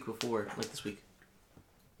like the week before, like this week?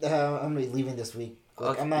 I'm gonna be leaving this week.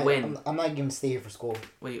 Like, I'm not. When? I'm not gonna stay here for school.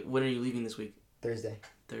 Wait, when are you leaving this week? Thursday.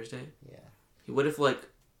 Yeah. What if like?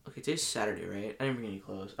 Okay, today's Saturday, right? I didn't bring any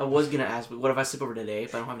clothes. I was gonna ask, but what if I sleep over today,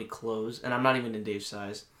 but I don't have any clothes, and I'm not even in Dave's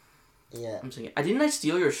size? Yeah. I'm saying, didn't I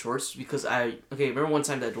steal your shorts because remember one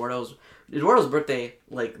time that Eduardo's birthday,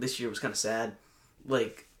 like, this year was kind of sad,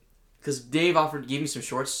 like, because Dave gave me some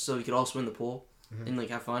shorts so we could all swim in the pool and, like,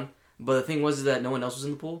 have fun, but the thing was that no one else was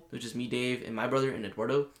in the pool. It was just me, Dave, and my brother, and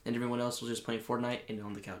Eduardo, and everyone else was just playing Fortnite and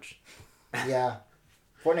on the couch. Yeah.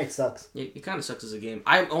 Fortnite sucks. It kind of sucks as a game.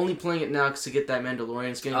 I'm only playing it now to get that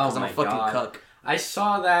Mandalorian skin because I'm a fucking cuck. I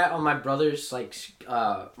saw that on my brother's, like,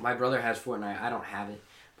 my brother has Fortnite. I don't have it.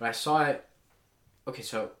 But I saw it. Okay,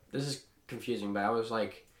 so this is confusing, but I was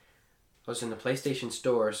in the PlayStation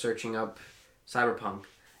store searching up Cyberpunk,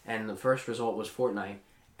 and the first result was Fortnite,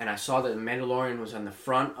 and I saw that the Mandalorian was on the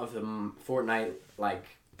front of the Fortnite like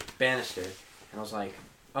banister, and I was like,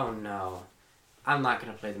 oh no, I'm not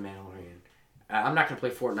gonna play the Mandalorian. I'm not gonna play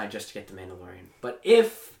Fortnite just to get the Mandalorian. But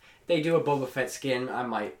if they do a Boba Fett skin, I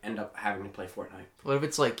might end up having to play Fortnite. What if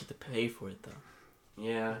it's like you have to pay for it though?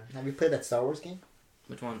 Yeah. Have you played that Star Wars game?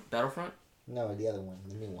 Which one? Battlefront? No, the other one,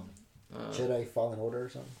 the new one. Jedi Fallen Order or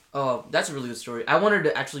something? Oh, that's a really good story. I wanted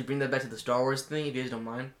to actually bring that back to the Star Wars thing, if you guys don't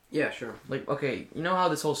mind. Yeah, sure. Like, okay, you know how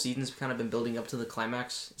this whole season's kind of been building up to the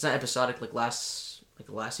climax? It's not episodic like last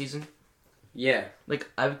season? Yeah.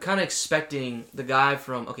 Like, I'm kind of expecting the guy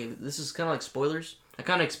from... Okay, this is kind of like spoilers. I'm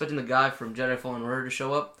kind of expecting the guy from Jedi Fallen Order to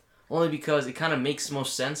show up, only because it kind of makes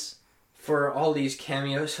most sense for all these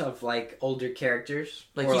cameos of like older characters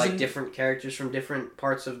Like, or he's like in- different characters from different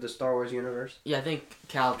parts of the Star Wars universe. Yeah, I think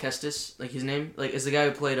Cal Kestis, like his name, like is the guy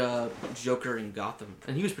who played Joker in Gotham,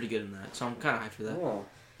 and he was pretty good in that. So I'm kind of hyped for that. Oh.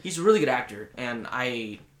 He's a really good actor, and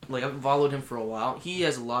I've followed him for a while. He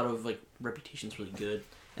has a lot of like reputation's really good,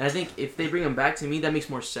 and I think if they bring him back, to me that makes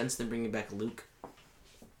more sense than bringing back Luke.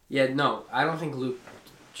 Yeah, no, I don't think Luke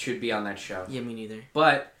should be on that show. Yeah, me neither.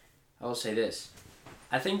 But I will say this.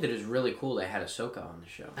 I think that it's really cool they had Ahsoka on the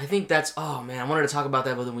show. I think that's I wanted to talk about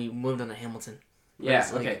that, but then we moved on to Hamilton. Yeah,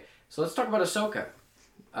 Like, okay. So let's talk about Ahsoka.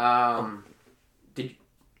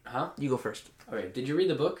 You go first. Okay, did you read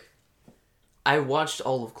the book? I watched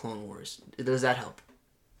all of Clone Wars. Does that help?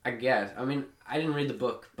 I guess. I mean, I didn't read the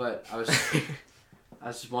book, but I was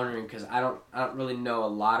just wondering because I don't really know a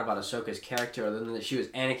lot about Ahsoka's character other than that she was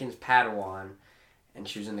Anakin's Padawan, and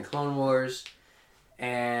she was in the Clone Wars,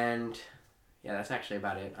 and yeah, that's actually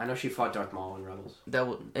about it. I know she fought Darth Maul in Rebels.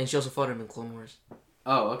 And she also fought him in Clone Wars.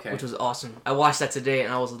 Oh, okay. Which was awesome. I watched that today,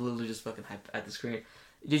 and I was literally just fucking hyped at the screen.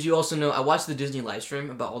 Did you also know, I watched the Disney live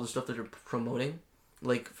stream about all the stuff that they're promoting,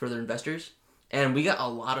 like, for their investors, and we got a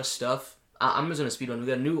lot of stuff. I'm just gonna speed run. We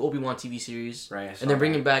got a new Obi-Wan TV series, Right, and they're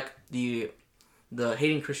bringing back the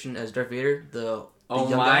Hayden Christensen as Darth Vader, the oh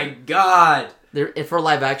young my guy. god! They're for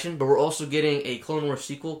live action, but we're also getting a Clone Wars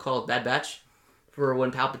sequel called Bad Batch, for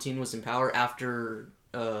when Palpatine was in power after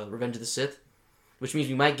Revenge of the Sith, which means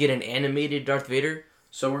we might get an animated Darth Vader.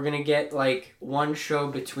 So we're gonna get like one show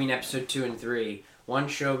between episode 2 and 3, one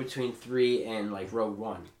show between 3 and like Rogue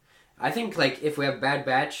One. I think like if we have Bad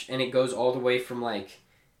Batch and it goes all the way from like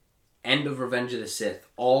end of Revenge of the Sith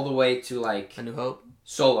all the way to like A New Hope.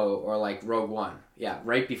 Solo or like Rogue One, yeah,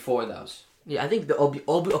 right before those. Yeah, I think the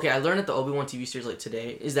Okay, I learned that the Obi-Wan TV series like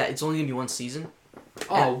today is that it's only gonna be one season.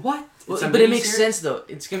 Oh, what? Well, but it makes sense though.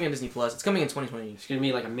 It's gonna be on Disney Plus. It's coming in 2020. It's gonna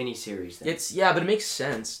be like a mini series. Then. But it makes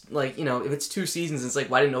sense. Like, you know, if it's 2 seasons, it's like,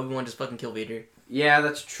 why didn't Obi-Wan just fucking kill Vader? Yeah,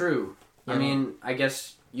 that's true. Yeah. I mean, I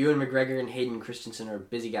guess Ewan McGregor and Hayden Christensen are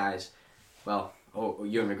busy guys. Well,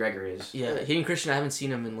 Ewan McGregor is. Yeah, Hayden Christian, I haven't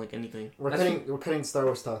seen him in like anything. We're cutting Star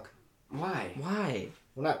Wars talk. Why? Why?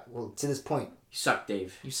 We're not to this point. You suck,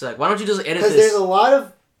 Dave. You suck. Why don't you just edit Because this? there's a lot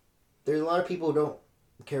of people who don't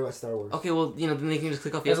care about Star Wars. Okay, well, you know, then they can just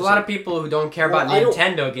click off the There's a episode. lot of people who don't care about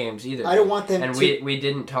Nintendo games either. I don't want them and to. we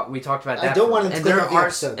didn't talk. We talked about that. I don't want them to And click there off the are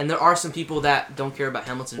episode. and there are some people that don't care about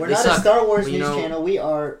Hamilton. We're They not suck, a Star Wars but, you news know, channel. We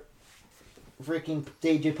are freaking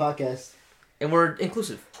DJ podcast. and we're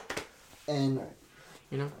inclusive. And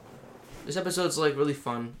You know, this episode's like really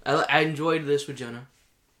fun. I enjoyed this with Jonah.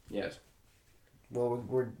 Yes. well,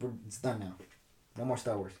 we're it's done now. No more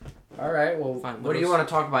Star Wars. All right. Well, Fine, what do you want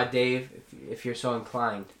to talk about, Dave? If you're so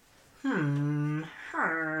inclined.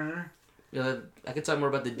 Yeah, I could talk more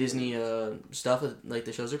about the Disney stuff, like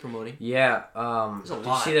the shows they're promoting. Yeah. There's a Did you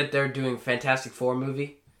lot. see that they're doing Fantastic Four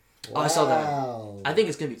movie? Oh, I saw that. Wow. I think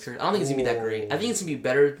it's gonna be cursed. I don't think it's gonna be that great. I think it's gonna be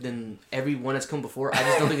better than every one that's come before. I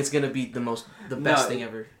just don't think it's gonna be the best thing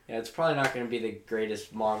ever. Yeah, it's probably not going to be the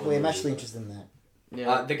greatest Marvel. Wait, I'm movie, actually but- interested in that.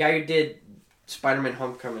 Yeah. The guy who did Spider-Man: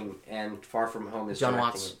 Homecoming and Far From Home is John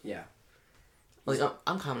directing Watts. it. Yeah. Like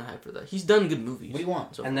I'm kind of hyped for that. He's done good movies. What do you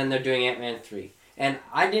want? So. And then they're doing Ant-Man 3. And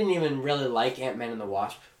I didn't even really like Ant-Man and the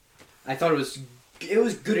Wasp. I thought it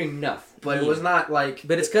was good enough, but it was not like...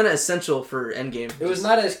 But it's kind of essential for Endgame. It was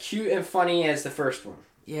not as cute and funny as the first one.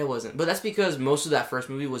 Yeah, it wasn't. But that's because most of that first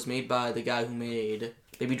movie was made by the guy who made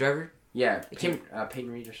Baby Driver. Yeah, It came-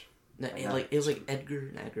 Peyton Reeders. No, it was like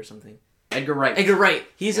Edgar or something. Edgar Wright. Edgar Wright.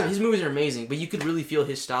 His Yeah. movies are amazing, but you could really feel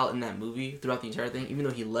his style in that movie throughout the entire thing, even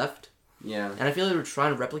though he left. Yeah. And I feel like they were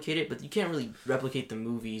trying to replicate it, but you can't really replicate the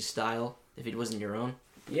movie's style if it wasn't your own.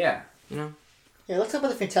 Yeah. You know? Yeah, let's talk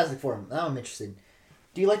about the Fantastic Four. Now I'm interested.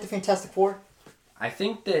 Do you like the Fantastic Four? I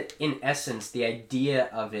think that, in essence, the idea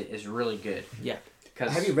of it is really good. Yeah.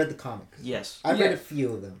 Cause Have you read the comics? Yes. I've Yeah. read a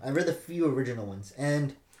few of them. I read the few original ones,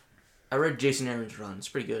 and I read Jason Aaron's run. It's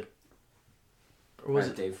pretty good. Or was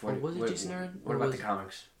Alright, it Dave? or was it Jason Aaron? What Or about was the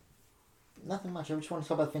comics? nothing much. I just want to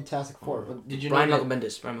talk about Fantastic Four. But Did you Brian know Michael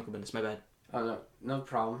Bendis. Brian Michael Bendis. My bad. Oh, no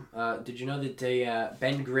problem. Did you know that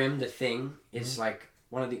Ben Grimm, the Thing, is like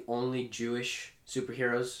one of the only Jewish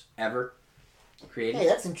superheroes ever created? hey,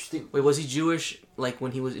 that's interesting. Wait, was he Jewish like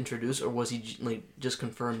when he was introduced, or was he like just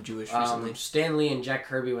confirmed Jewish recently? Stan Lee and Jack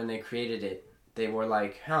Kirby, when they created it, they were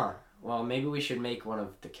like, well, maybe we should make one of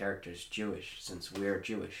the characters Jewish, since we're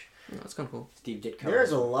Jewish. Yeah, that's kind of cool. Steve Ditko.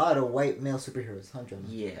 There's a lot of white male superheroes, huh, Jonah?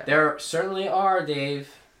 Yeah. There certainly are, Dave.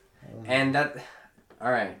 And that...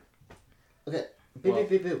 Alright. Okay. Beep, beep,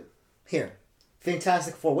 beep, beep. Here.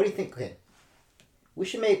 Fantastic Four. What do you think? Okay. We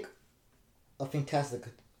should make a Fantastic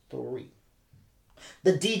 3.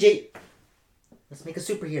 The DJ... Let's make a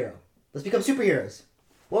superhero. Let's become superheroes.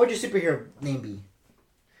 What would your superhero name be?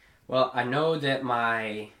 Well, I know that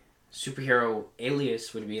my superhero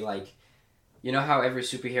alias would be like, you know how every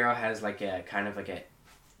superhero has like a kind of like a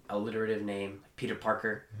alliterative name, Peter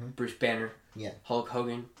Parker, Bruce Banner, Hulk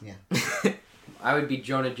Hogan. Yeah. I would be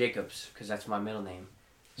Jonah Jacobs because that's my middle name.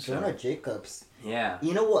 Jonah Jacobs. Yeah.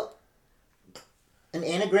 You know what? An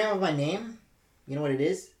anagram of my name. You know what it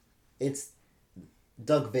is? It's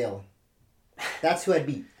Doug Vale. That's who I'd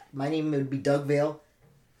be. My name would be Doug Vale.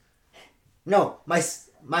 No,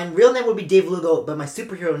 my real name would be Dave Lugo, but my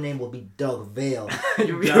superhero name will be Doug Vale.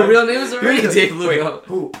 Your real name is already Dave Lugo.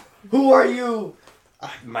 Wait, who are you?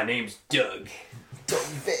 My name's Doug. Doug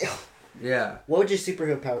Vale. Yeah. What would your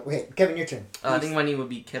superhero power? Okay, Kevin, your turn. I think my name would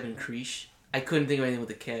be Kevin Creesh. I couldn't think of anything with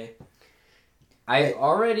a K. I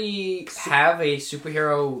already have a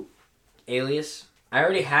superhero alias. I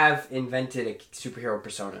already have invented a superhero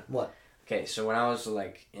persona. What? Okay, so when I was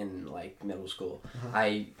like in like middle school,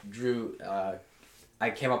 I drew. I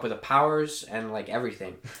came up with the powers and like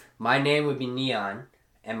everything. My name would be Neon,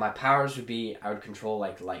 and my powers would be I would control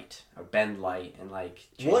like light. I would bend light and like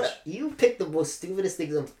change. What? You pick the most stupidest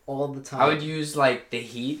things of all the time. I would use like the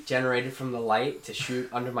heat generated from the light to shoot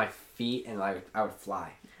under my feet, and I would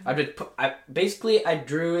fly. I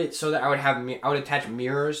drew it so that I would attach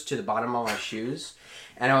mirrors to the bottom of my shoes,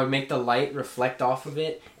 and I would make the light reflect off of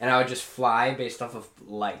it, and I would just fly based off of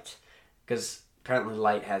light, because apparently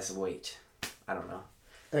light has weight. I don't know.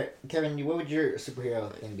 Alright, Kevin, what would your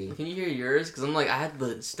superhero thing be? Can you hear yours? Because I'm like, I had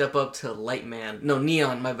to step up to Light Man. No,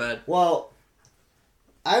 Neon, my bad. Well,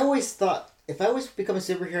 I always thought, if I was to become a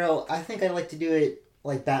superhero, I think I'd like to do it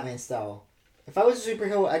like Batman style. If I was a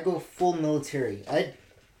superhero, I'd go full military.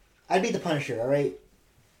 I'd be the Punisher, alright?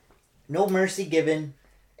 No mercy given.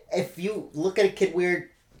 If you look at a kid weird,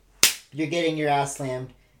 you're getting your ass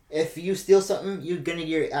slammed. If you steal something, you're gonna get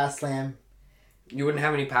your ass slammed. You wouldn't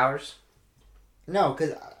have any powers? No,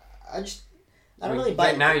 because I don't really buy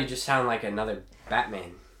Right now you just sound like another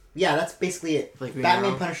Batman. Yeah, that's basically it. Like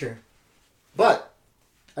Batman, Punisher. But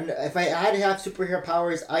if I had to have superhero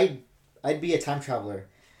powers, I'd be a time traveler.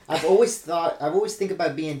 I've always think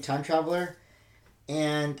about being a time traveler,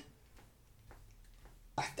 and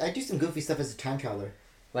I do some goofy stuff as a time traveler.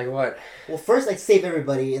 Like what? Well, first I'd save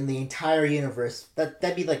everybody in the entire universe.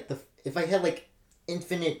 That'd be like if I had like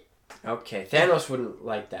infinite. Okay, Thanos wouldn't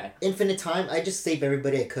like that. Infinite time, I just save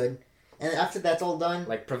everybody I could, and after that's all done,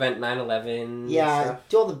 like prevent 9/11. Yeah, stuff.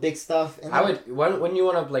 do all the big stuff. And I would. Wouldn't you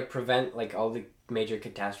want to like prevent like all the major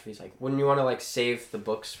catastrophes? Like, wouldn't you want to like save the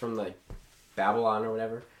books from like Babylon or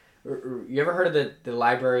whatever? Or you ever heard of the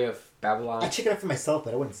Library of Babylon? I check it out for myself,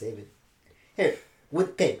 but I wouldn't save it. Here,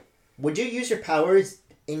 would you use your powers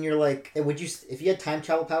in your like? Would you, if you had time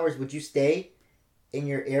travel powers, would you stay in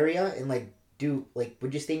your area and like do like?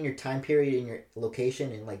 Would you stay in your time period in your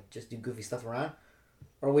location and like just do goofy stuff around,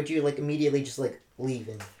 or would you like immediately just like leave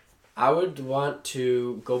and? I would want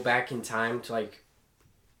to go back in time to like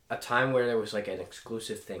a time where there was like an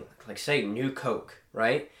exclusive thing, like say New Coke,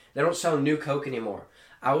 right? They don't sell New Coke anymore.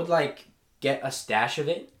 I would like get a stash of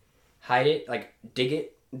it, hide it, like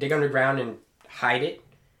dig underground and hide it,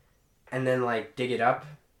 and then like dig it up.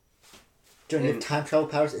 During your time travel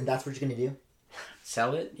powers, and that's what you're gonna do?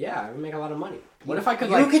 Sell it? Yeah, I would make a lot of money. What if I could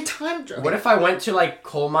you like? Get time travel. What if I went to like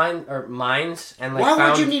coal mine or mines and like? Why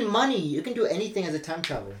found... would you need money? You can do anything as a time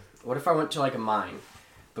traveler. What if I went to like a mine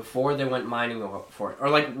before they went mining for it, or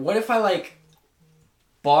like what if I like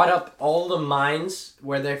bought up all the mines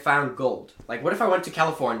where they found gold? Like what if I went to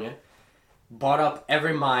California, bought up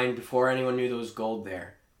every mine before anyone knew there was gold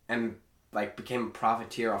there, and like became a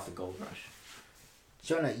profiteer off the gold rush?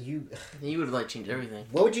 Jonah, you would like change everything.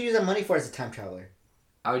 What would you use that money for as a time traveler?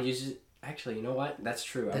 I would use it. Actually, you know what? That's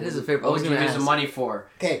true. That is a fair. What would you use the money for?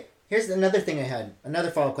 Okay, here's another thing I had.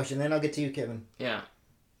 Another follow-up question. Then I'll get to you, Kevin. Yeah.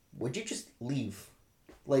 Would you just leave?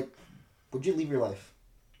 Like, would you leave your life?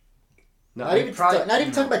 No, not even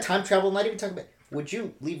talking about time travel. Not even talking about. Would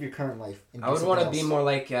you leave your current life? And I would want to be more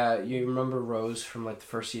like you remember Rose from like the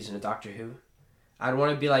first season of Doctor Who. I'd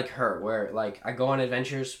want to be like her, where like I go on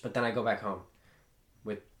adventures, but then I go back home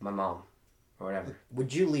with my mom or whatever.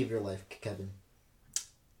 Would you leave your life, Kevin?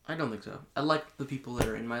 I don't think so. I like the people that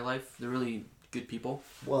are in my life. They're really good people.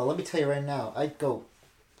 Well, let me tell you right now. I'd go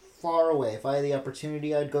far away. If I had the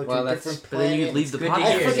opportunity, I'd go to a different planet. But then you'd leave the podcast.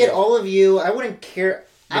 I'd forget all of you. I wouldn't care.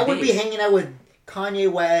 I would be hanging out with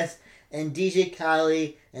Kanye West and DJ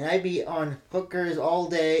Khaled, and I'd be on hookers all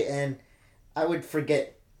day, and I would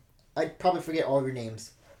forget. I'd probably forget all of your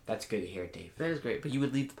names. That's good to hear, Dave. That is great, but you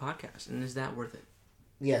would leave the podcast, and is that worth it?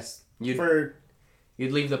 Yes. You'd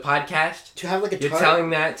You'd leave the podcast? To have like a You're telling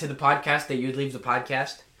that to the podcast that you'd leave the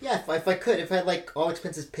podcast? Yeah, if I could, if I had like all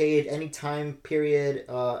expenses paid, any time period,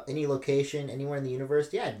 any location, anywhere in the universe,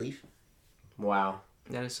 yeah, I'd leave. Wow.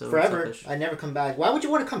 That is so forever. selfish. I'd never come back. Why would you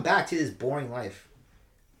want to come back to this boring life?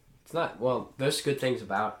 It's not, well, there's good things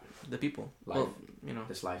about The people. life. Well, you know.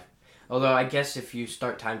 This life. Although I guess if you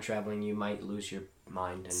start time traveling, you might lose your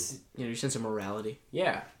mind and You know, your sense of morality.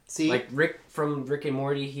 yeah. See, Like Rick from Rick and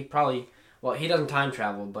Morty, he probably he doesn't time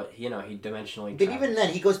travel, but he dimensionally. but travels. even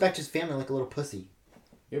then, he goes back to his family like a little pussy.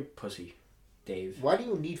 You're pussy, Dave. Why do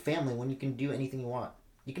you need family when you can do anything you want?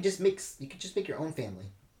 You can just make your own family.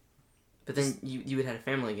 But then you would have a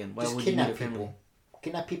family again. Why Just would you need kidnap a family? people.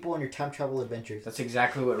 Kidnap people on your time travel adventures. That's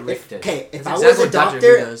exactly what Rick did. Okay, if That's I exactly was a what Doctor Who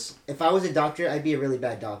doctor, does. if I was a doctor, I'd be a really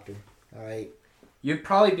bad doctor. All right. You'd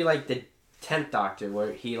probably be like the 10th Doctor,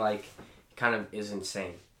 where he kind of is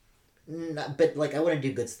insane. But like I wouldn't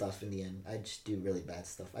do good stuff in the end. I'd just do really bad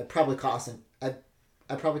stuff. I'd probably cost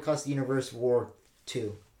the universe War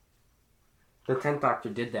 2. The 10th Doctor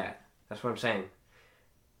did that. That's what I'm saying.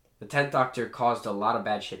 The 10th Doctor caused a lot of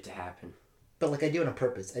bad shit to happen. But like I do it on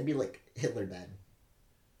purpose. I'd be like Hitler bad.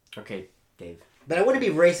 Okay, Dave. But I wouldn't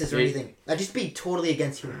be racist or Yeah. anything. I'd just be totally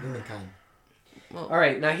against humankind. Well, All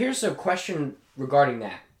right, now here's a question regarding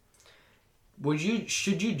that.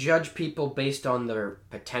 Should you judge people based on their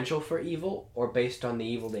potential for evil or based on the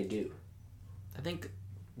evil they do? I think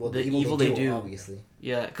Well, the evil they do. obviously.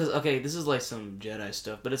 Yeah, because, okay, this is like some Jedi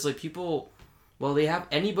stuff, but it's like people, well,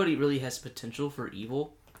 anybody really has potential for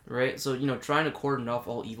evil, right? So, trying to cordon off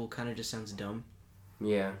all evil kind of just sounds dumb,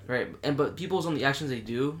 Yeah. right? But people's on the actions they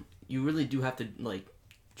do, you really do have to, like,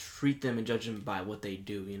 treat them and judge them by what they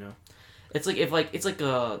do, It's like,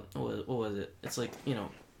 what was it? It's like,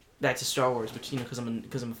 back to Star Wars, which, because I'm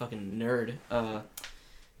a fucking nerd,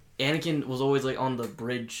 Anakin was always, like, on the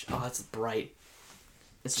bridge. Oh, it's bright.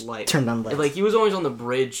 It's light. Turned on lights. Like, he was always on the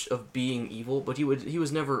bridge of being evil, but he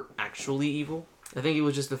was never actually evil. I think it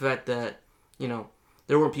was just the fact that,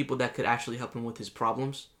 there weren't people that could actually help him with his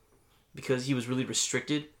problems because he was really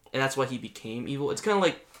restricted, and that's why he became evil. It's kind of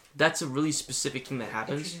like, that's a really specific thing that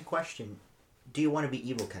happens. Interesting question. Do you want to be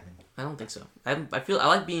evil, Kevin? I don't think so. I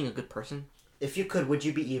like being a good person. If you could, would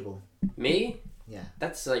you be evil? Me? Yeah.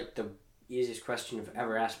 That's like the easiest question you've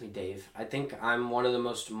ever asked me, Dave. I think I'm one of the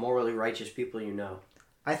most morally righteous people you know.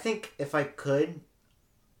 I think if I could,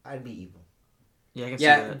 I'd be evil. Yeah, I can see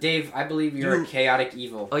Yeah, that. Dave, I believe you're a chaotic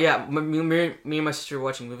evil. Oh yeah, me and my sister were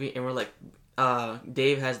watching a movie, and we're like,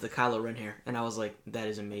 Dave has the Kylo Ren hair, and I was like, that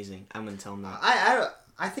is amazing. I'm gonna tell him that.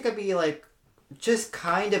 I think I'd be like, just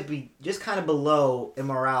kind of below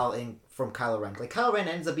immoral from Kylo Ren. Like Kylo Ren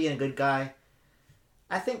ends up being a good guy.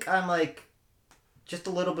 I think I'm like, just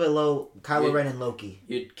a little bit below Kylo Ren and Loki.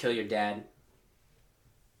 You'd kill your dad,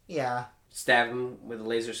 Yeah. stab him with a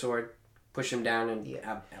laser sword, push him down in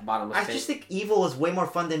a bottomless I pit. just think evil is way more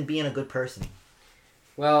fun than being a good person.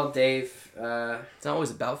 Well, Dave, It's not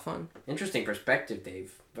always about fun. interesting perspective,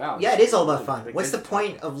 Dave. Wow. Yeah, it is all about fun. Good What's the talk.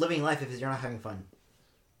 point of living life if you're not having fun?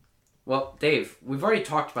 Well, Dave, we've already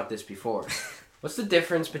talked about this before. What's the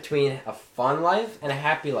difference between a fun life and a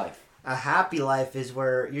happy life? A happy life is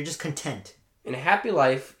where you're just content. In a happy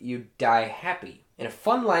life, you die happy. In a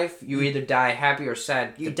fun life, you either die happy or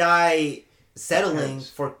sad. You die settling Depends.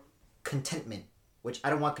 for contentment, which I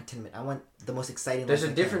don't want contentment. I want the most exciting There's a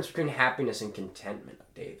life I can. difference between happiness and contentment,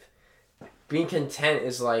 Dave. Being content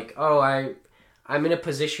is like, oh, I'm in a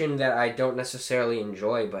position that I don't necessarily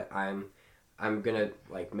enjoy, but I'm gonna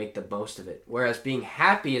like make the most of it. Whereas being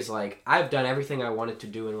happy is like, I've done everything I wanted to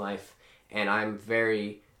do in life, and I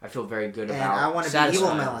feel very good And about. I want to be evil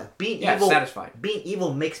in my satisfied. life. Being Yeah, evil, satisfied. Being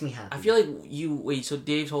evil makes me happy. I feel like so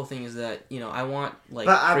Dave's whole thing is that I want like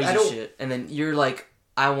But I crazy don't- shit, and then you're like,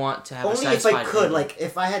 I want to have only a if satisfied I could. ending. Like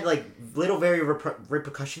if I had like little very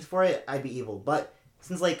repercussions for it, I'd be evil. But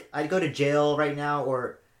since like I'd go to jail right now,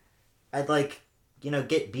 or I'd like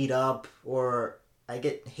get beat up, or I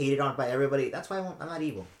get hated on by everybody. That's why I'm not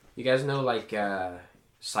evil. You guys know like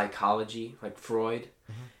psychology, like Freud.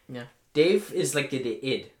 Mm-hmm. Yeah. Dave is like the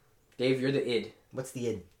id. Dave, you're the id. What's the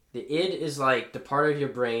id? The id is like the part of your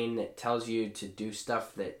brain that tells you to do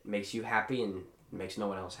stuff that makes you happy and makes no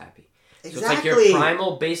one else happy. Exactly. So it's like your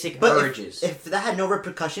primal basic But urges. if that had no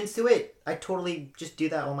repercussions to it, I'd totally just do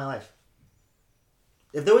that all my life.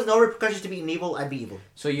 If there was no repercussions to being evil, I'd be evil.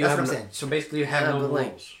 so you that's have what I'm no, saying. so basically you have Yeah, no but, rules.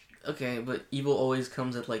 like, okay, but evil always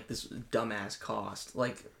comes at like this dumbass cost.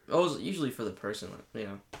 Like always, usually for the person. If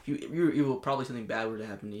you're evil, probably something bad were to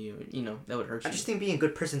happen to you. That would hurt you. I just think being a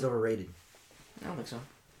good person's overrated. I don't think so.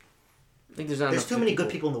 I think there's not. There's enough too many good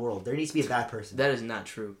people in the world. There needs to be a bad person. That is not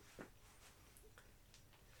true.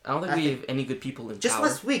 I don't think we have any good people in Just power.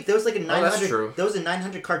 last week, there was like a 900. true. There was a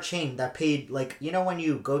 900 card chain that paid like when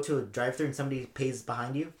you go to a drive-thru and somebody pays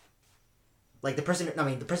behind you, like the person in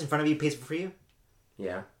front of you pays for you.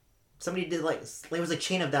 Yeah. Somebody did like it was a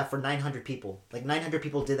chain of that for 900 people. Like 900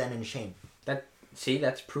 people did that in a chain.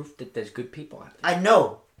 That's proof that there's good people out there. I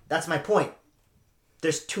know. That's my point.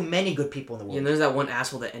 There's too many good people in the world. Yeah, and there's that one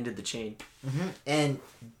asshole that ended the chain. Mm-hmm. And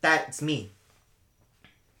that's me.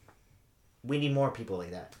 We need more people like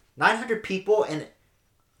that. 900 people and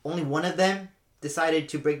only one of them decided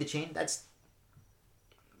to break the chain? That's...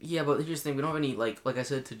 Yeah, but here's the thing. We don't have any, like I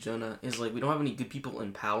said to Jonah, is like we don't have any good people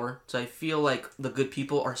in power. So I feel like the good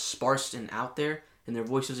people are sparse and out there, and their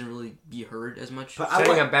voice doesn't really be heard as much. But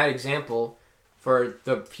Setting a bad example for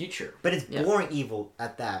the future. But it's boring evil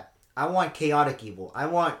at that. I want chaotic evil. I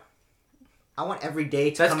want every day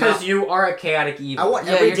to That's come out. because you are a chaotic evil. I want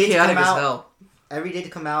every day to come out. Hell. Every day to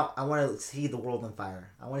come out, I want to see the world on fire.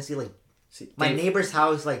 I want to see my Dave, neighbor's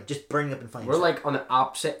house just burning up in flames. We're like on the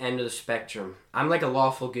opposite end of the spectrum. I'm like a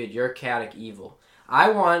lawful good. You're a chaotic evil. I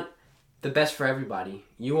want the best for everybody.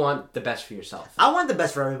 You want the best for yourself. I want the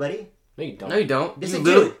best for everybody. No, you don't. No, you don't. Yes,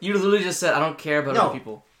 You literally just said I don't care about other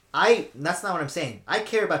people. That's not what I'm saying. I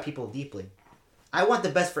care about people deeply. I want the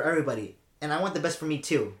best for everybody, and I want the best for me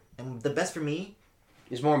too. And the best for me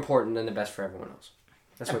is more important than the best for everyone else.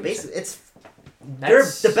 That's what basically it's.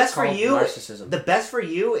 The best for you. Narcissism. The best for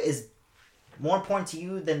you is more important to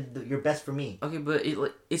you than your best for me. Okay, but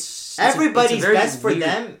it's everybody's very best for weird.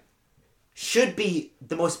 them should be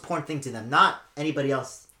the most important thing to them. Not anybody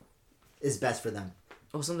else is best for them.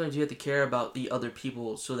 Well, sometimes you have to care about the other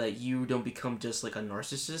people so that you don't become just like a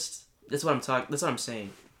narcissist. That's what I'm talking. That's what I'm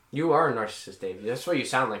saying. You are a narcissist, Dave. That's what you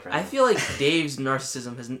sound like right now. I feel like Dave's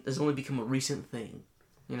narcissism has only become a recent thing.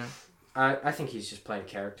 You know. I think he's just playing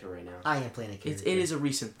character right now. I am playing a character. It is a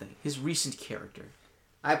recent thing. His recent character.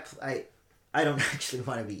 I don't actually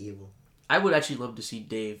want to be evil. I would actually love to see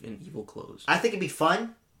Dave in evil clothes. I think it'd be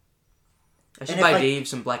fun. I should buy Dave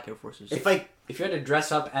some black Air Forces. If you had to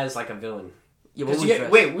dress up as like a villain. Yeah, what would you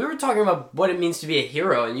wait, we were talking about what it means to be a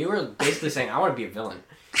hero, and you were basically saying, I want to be a villain.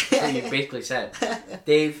 That's what you basically said.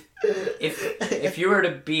 Dave, if you were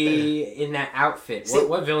to be in that outfit,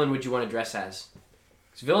 what villain would you want to dress as?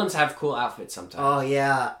 Because villains have cool outfits sometimes. Oh,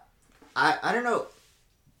 yeah. I don't know.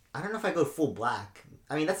 I don't know if I go full black.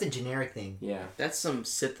 I mean, that's a generic thing. Yeah. That's some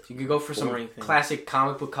Sith. You could go for some thing. classic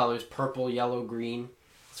comic book colors, purple, yellow, green.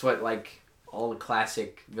 That's what, all the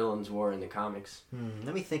classic villains wore in the comics.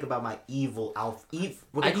 Let me think about my evil outfit.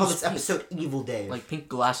 We're going to call this episode Evil Dave. Like pink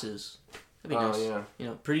glasses. That'd be nice. Yeah. You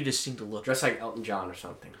know, pretty distinct look. Dress like Elton John or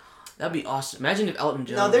something. That'd be awesome. Imagine if Elton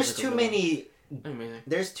John. No, there's was too many. Amazing.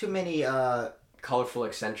 There's too many. Colorful,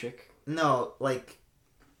 eccentric. No,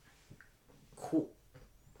 cool.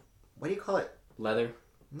 What do you call it? Leather.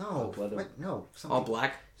 No. Leather. What? No. Something. All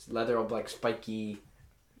black. Leather, all black, spiky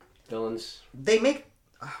villains. They make.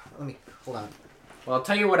 Let me hold on. Well, I'll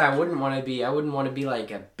tell you what I wouldn't want to be. I wouldn't want to be like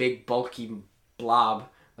a big, bulky blob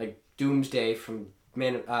like Doomsday from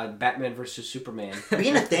Batman vs Superman.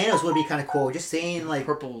 Being a Thanos would be kind of cool. Just saying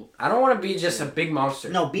purple. I don't want to be just a big monster.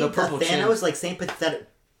 No, being purple Thanos, saying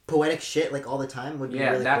poetic shit all the time would be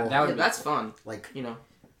really cool. That would that's fun.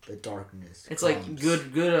 The darkness. It's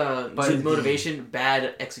good motivation,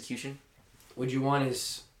 bad execution. Would you want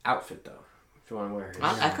his outfit though? If you want to wear it.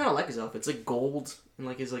 I kind of like his outfit. It's like gold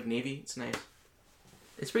and his navy. It's nice.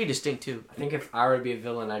 It's pretty distinct too. I think if I were to be a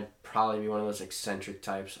villain, I'd probably be one of those eccentric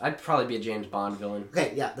types. I'd probably be a James Bond villain.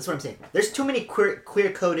 Okay, yeah, that's what I'm saying. There's too many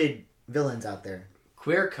queer-coded villains out there.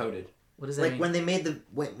 Queer-coded. What does that mean? When they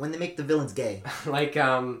make the villains gay. like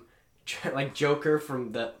Joker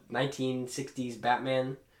from the 1960s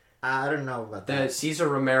Batman. I don't know about that. The Cesar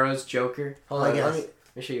Romero's Joker. Hold on, let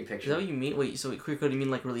me show you a Is picture. that what you mean? Wait, so queer code, you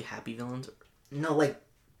mean really happy villains? No, they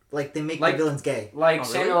make the villains gay. Like Oh,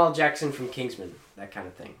 Samuel really? L. Jackson from Kingsman. That kind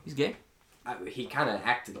of thing. He's gay? He kind of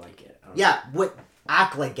acted like it. Yeah,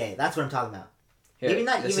 act like gay. That's what I'm talking about. Here, Maybe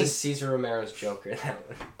not this even... is Cesar Romero's Joker. That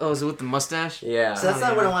one. Oh, is it with the mustache? Yeah. So that's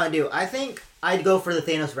not what I want to do. I think I'd go for the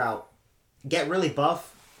Thanos route. Get really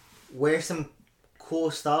buff. Wear some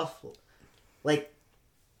cool stuff.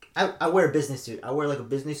 I wear a business suit. I wear a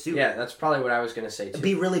business suit. Yeah, that's probably what I was going to say too.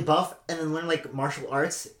 Be really buff and then learn martial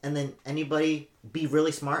arts and then anybody be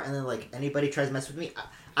really smart and then anybody tries to mess with me.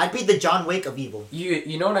 I'd be the John Wick of evil.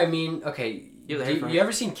 You know what I mean? Okay. You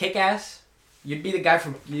ever seen Kick-Ass? You'd be the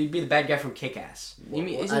bad guy from Kick-Ass. You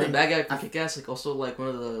mean isn't the bad guy from Kick-Ass also one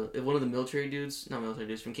of the military dudes? Not military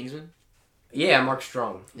dudes from Kingsman. Yeah, Mark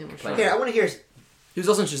Strong. Yeah, Mark Strong. Here, I want to hear He was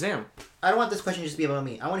also in Shazam. I don't want this question just to be about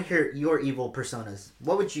me. I want to hear your evil personas.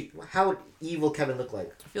 How would evil Kevin look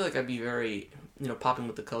like? I feel like I'd be very, popping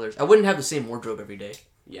with the colors. I wouldn't have the same wardrobe every day.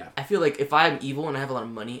 Yeah. I feel like if I'm evil and I have a lot of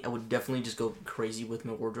money, I would definitely just go crazy with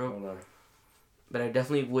my wardrobe. Oh, no. But I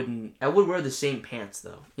definitely wouldn't. I would wear the same pants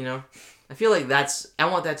though. I feel like I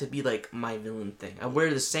want that to be like my villain thing. I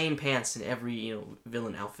wear the same pants in every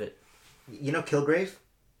villain outfit. You know Kilgrave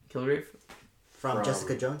Kilgrave from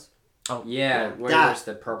Jessica Jones. Oh yeah, where there's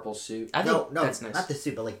the purple suit. I think no, that's nice. Not the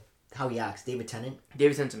suit, but like how he acts. David Tennant.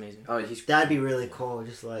 David Tennant's amazing. Oh, that'd be really cool.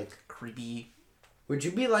 Just like creepy. Would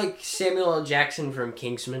you be like Samuel L. Jackson from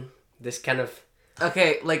Kingsman? This kind of.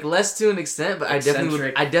 Okay, like less to an extent, but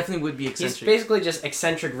eccentric. I definitely would be eccentric. He's basically just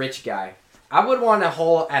eccentric rich guy. I would want a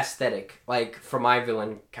whole aesthetic, like, for my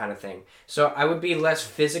villain kind of thing. So I would be less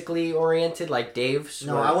physically oriented, like Dave's.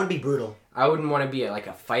 No, I wouldn't be brutal. I wouldn't want to be like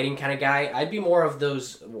a fighting kind of guy. I'd be more of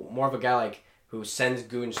a guy like who sends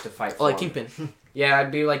goons to fight. Oh, like Kingpin. Yeah,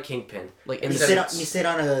 I'd be like Kingpin. Like you sit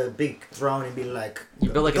on a big throne and be like, you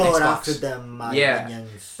build like going an Xbox. after them, my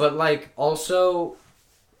minions. But like also,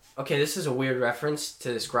 okay, this is a weird reference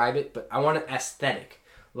to describe it, but I want an aesthetic,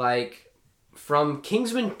 like from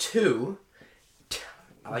Kingsman 2.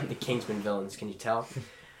 I like the Kingsman villains. Can you tell?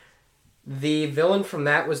 The villain from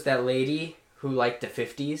that was that lady who liked the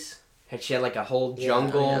 50s. She had like a whole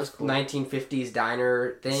jungle cool. 1950s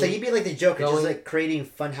diner thing. So you'd be like the Joker, just like creating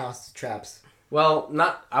funhouse traps. Well,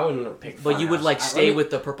 I wouldn't pick. But you would like stay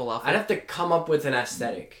with the purple outfit. I'd have to come up with an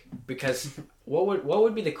aesthetic because what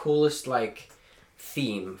would be the coolest like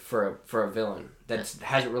theme for a villain that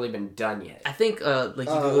hasn't really been done yet? I think you could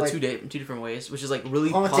go two different ways, which is like really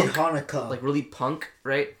haunted punk, Hanukkah, like really punk,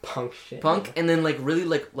 right? Punk shit, and then like really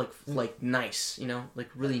like nice, like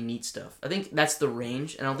really neat stuff. I think that's the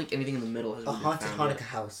range, and I don't think anything in the middle has a really haunted Hanukkah yet.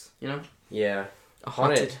 House. Yeah, a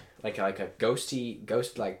haunted like a ghost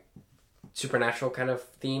like supernatural kind of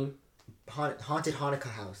theme. Haunted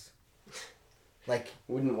Hanukkah House. Like,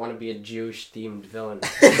 wouldn't want to be a Jewish themed villain.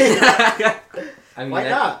 I mean, why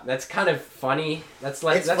not? That's kind of funny. That's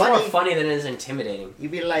funny. More funny than it is intimidating.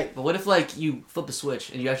 You'd be like, but what if like you flip a switch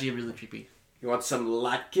and you actually get really creepy? You want some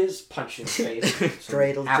latkes? Punch in the face.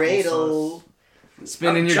 dreidel.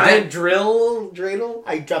 Spin in your giant dreidel.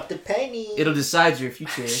 I dropped a penny. It'll decide your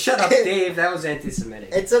future. Shut up, Dave. That was anti-Semitic.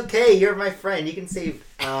 It's okay. You're my friend. You can say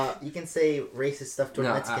racist stuff to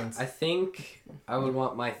Mexicans. I think I would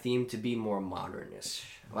want my theme to be more modernist,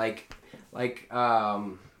 like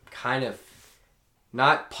kind of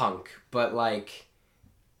not punk, but like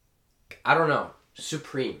I don't know,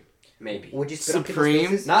 Supreme. Maybe. Would you spit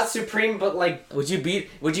Supreme? Not Supreme, but like... Would you be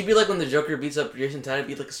like when the Joker beats up Jason Todd,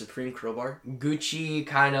 beat like a Supreme crowbar? Gucci,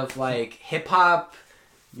 kind of like hip-hop,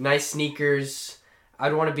 nice sneakers.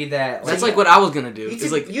 I'd want to be that... That's like what I was gonna do.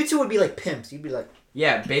 You two would be like pimps. You'd be like...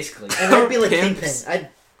 Yeah, basically. And I'd be like Kingpin.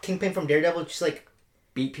 Kingpin from Daredevil, just like...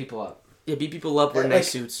 Beat people up. Yeah, beat people up, wear nice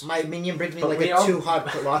suits. My minion brings me like a too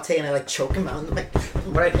hot latte and I like choke him out in my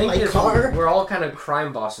What I think is car. We're all kind of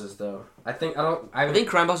crime bosses though. I think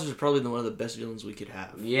crime bosses are probably one of the best villains we could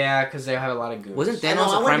have. Yeah, because they have a lot of goons. Wasn't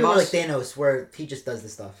Thanos a crime boss? Like Thanos, where he just does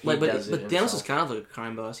this stuff. But Thanos is kind of like a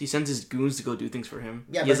crime boss. He sends his goons to go do things for him.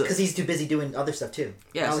 Yeah, because he's too busy doing other stuff too.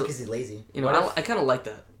 Yeah, not because he's lazy. I kind of like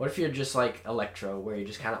that. What if you're just like Electro, where you're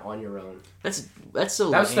just kind of on your own? That's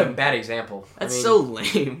so. That was a bad example. That's so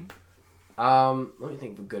lame. Let me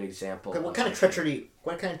think of a good example. What kind of treachery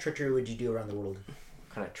would you do around the world?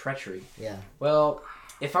 Kind of treachery. Yeah. Well,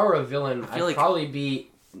 if I were a villain, I'd probably be...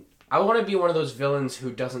 I want to be one of those villains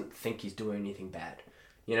who doesn't think he's doing anything bad.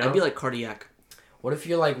 You know? I'd be like Cardiac. What if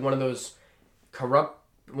you're like one of those corrupt...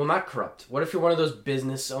 Well, not corrupt. What if you're one of those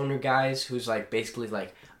business owner guys who's like basically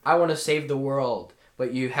like, I want to save the world,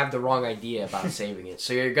 but you have the wrong idea about saving it.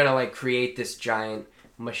 So you're going to like create this giant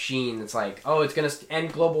machine that's like, oh, it's going to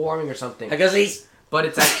end global warming or something. But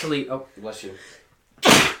it's actually... Oh, bless you.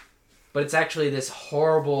 But it's actually this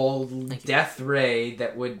horrible death ray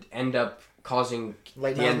that would end up causing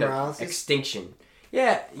like the end of extinction.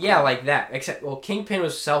 Yeah, like that. Except, well, Kingpin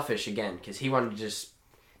was selfish again because he wanted to just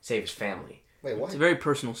save his family. Wait, what? It's a very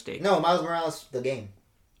personal stake. No, Miles Morales, the game.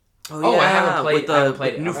 Oh, yeah. I haven't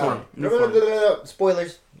played it. New form.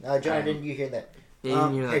 Spoilers. Jonah, didn't you hear that?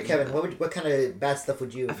 Yeah, here, Kevin, what kind of bad stuff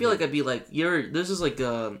would you... I feel like I'd be like, this is like,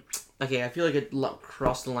 okay, I feel like I'd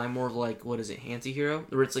cross the line more of like, what is it, anti-hero?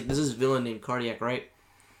 Where it's like, this is a villain named Cardiac, right?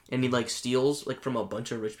 And he like steals like from a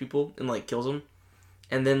bunch of rich people and like kills them.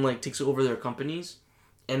 And then like takes over their companies.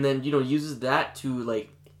 And then, uses that to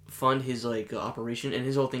like fund his like operation. And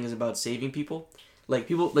his whole thing is about saving people. Like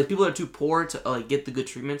people are too poor to like get the good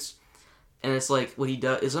treatments. And it's like, what he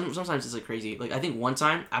does is sometimes it's like crazy. Like I think one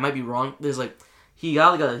time, I might be wrong, there's like he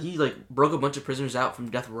broke a bunch of prisoners out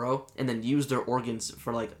from death row and then used their organs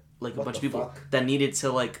for like a bunch of people that needed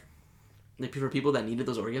to for people that needed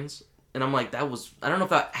those organs. And I'm like, I don't know if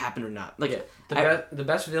that happened or not. Like, the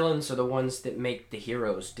best villains are the ones that make the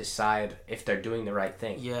heroes decide if they're doing the right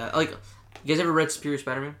thing. Yeah, like, you guys ever read Superior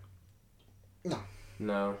Spider-Man?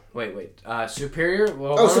 No. Wait. Superior?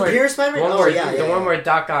 Well, Superior Spider-Man? The one where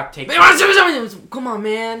Doc Ock takes... Come on,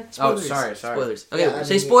 man. Spoilers. Sorry. Spoilers. Okay,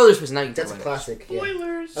 say spoilers for now. That's a classic.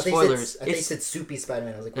 Spoilers. Yeah. Spoilers. I think it said Soupy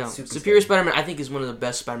Spider-Man. I was like, no, Soupy Superior Spider-Man, I think, is one of the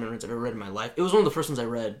best Spider-Man runs I've ever read in my life. It was one of the first ones I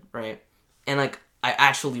read, right? And, like, I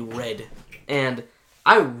actually read. And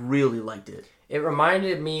I really liked it. It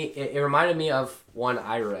reminded me of one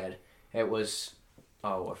I read. It was...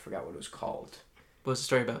 Oh, I forgot what it was called. What's the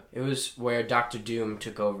story about? It was where Dr. Doom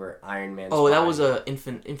took over Iron Man's body. That was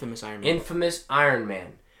infamous Iron Man. Infamous Iron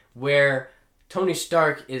Man, where Tony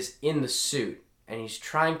Stark is in the suit and he's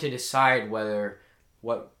trying to decide whether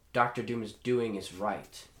what Dr. Doom is doing is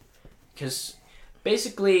right. Because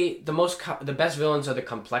basically, the best villains are the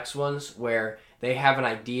complex ones, where they have an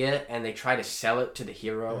idea and they try to sell it to the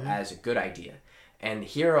hero as a good idea, and the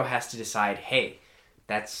hero has to decide, hey,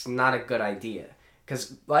 that's not a good idea.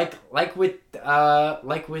 Because like with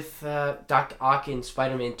Dr. Ock in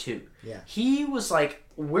Spider-Man 2, he was like,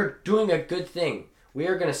 we're doing a good thing. We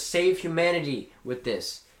are going to save humanity with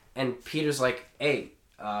this. And Peter's like, hey,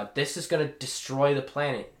 this is going to destroy the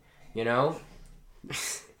planet, you know?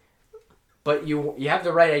 But you have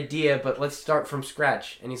the right idea, but let's start from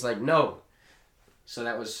scratch. And he's like, no. So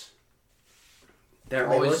that was...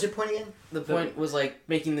 What was your point again? The point was like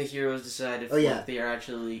making the heroes decide if what they are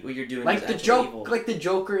actually what you're doing like is the actually evil. Like the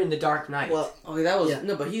Joker in The Dark Knight. Well, that was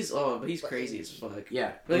no, but he's crazy as fuck.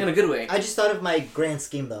 Yeah, like in a good way. I just thought of my grand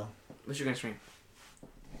scheme though. What's your grand scheme?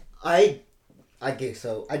 I'd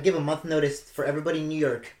give a month notice for everybody in New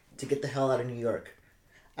York to get the hell out of New York.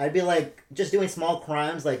 I'd be like just doing small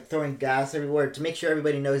crimes like throwing gas everywhere to make sure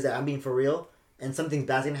everybody knows that I'm being for real and something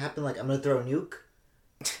bad's gonna happen. Like I'm gonna throw a nuke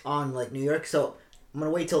on like New York. So I'm going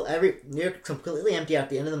to wait till New York's completely empty at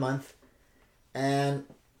the end of the month. And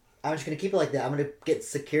I'm just going to keep it like that. I'm going to get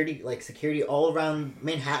security all around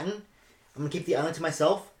Manhattan. I'm going to keep the island to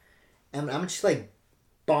myself. And I'm just like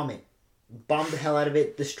bomb it. Bomb the hell out of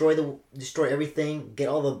it. Destroy everything. Get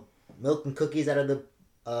all the milk and cookies out of the,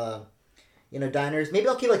 diners. Maybe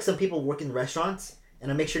I'll keep like some people working the restaurants. And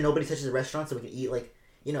I'll make sure nobody touches the restaurant so we can eat like...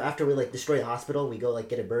 after we, destroy the hospital, we go,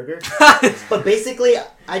 get a burger. But basically,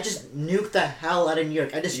 I just nuke the hell out of New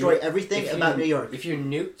York. I destroy everything about New York. If you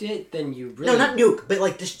nuked it, then you really... No, not nuke,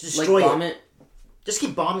 but, just destroy bomb it. Just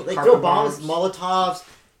keep bombing. Throw bombs, Molotovs,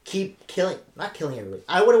 keep killing... Not killing everybody.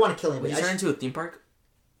 I wouldn't want to kill anybody. Would you turn into a theme park?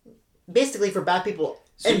 Basically, for bad people...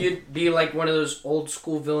 So you'd be like one of those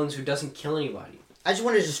old-school villains who doesn't kill anybody. I just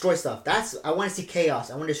want to destroy stuff. I want to see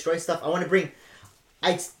chaos. I want to destroy stuff. I want to bring...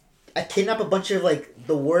 I kidnap a bunch of,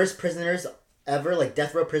 the worst prisoners ever,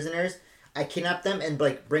 death row prisoners. I kidnap them and,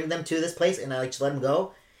 bring them to this place, and I, just let them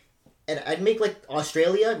go. And I'd make,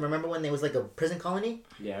 Australia, remember when there was, a prison colony?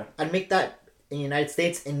 Yeah. I'd make that in the United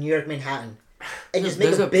States, in New York, Manhattan. And just make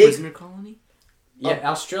There's a big... prisoner colony? Yeah,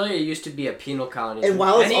 Australia used to be a penal colony. And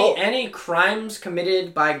while any crimes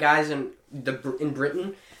committed by guys in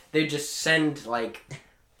Britain, they just send,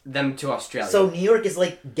 them to Australia. So New York is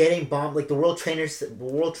getting bombed. The World Trade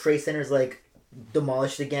Center is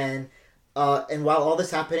demolished again. And while all this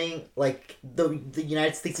happening, the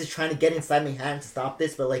United States is trying to get inside Manhattan to stop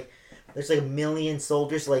this, but there's a million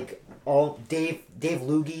soldiers, all Dave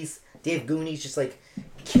Loogies, Dave Goonies, just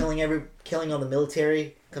killing all the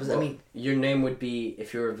military. Your name would be,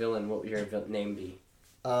 if you were a villain, what would your name be?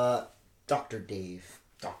 Dr. Dave.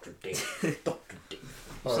 Dr. Dave. Dr.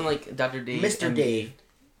 Dave. Something like Dr. Dave. Mr. MD. Dave.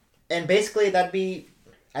 And basically, that'd be...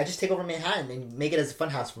 I just take over Manhattan and make it as a fun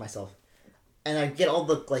house for myself. And I'd get all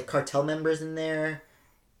the, cartel members in there.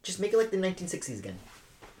 Just make it like the 1960s again.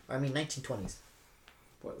 Or, 1920s.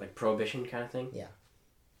 What, Prohibition kind of thing? Yeah.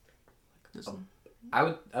 I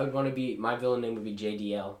would want to be... My villain name would be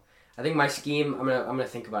JDL. I think my scheme... I'm gonna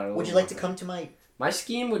think about it a little. Would you like to come to my... My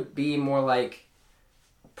scheme would be more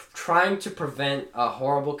trying to prevent a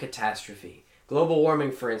horrible catastrophe. Global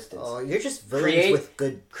warming, for instance. Oh, you're just villains with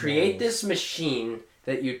good... Create this machine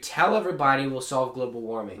that you tell everybody will solve global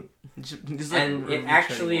warming. And it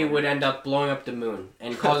actually would end up blowing up the moon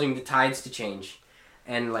and causing the tides to change.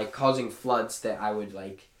 And, causing floods that I would,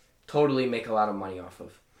 totally make a lot of money off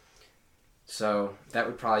of. So, that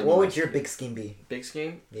would probably be... What would your big scheme be? Big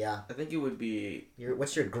scheme? Yeah. I think it would be...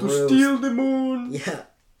 What's your groove? To steal the moon! Yeah.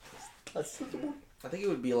 I think it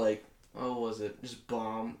would be just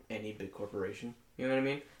bomb any big corporation. You know what I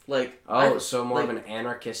mean? So more of an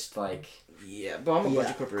anarchist, Yeah, but I'm a bunch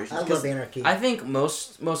of corporations. I love anarchy. I think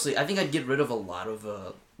mostly, I think I'd get rid of a lot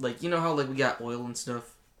of, like, you know how, like, we got oil and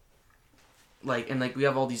stuff? Like, and, like, we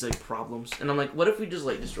have all these, like, problems. And I'm like, what if we just,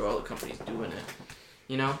 like, destroy all the companies doing it?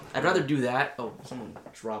 You know? I'd rather do that. Oh, someone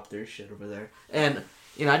dropped their shit over there. And,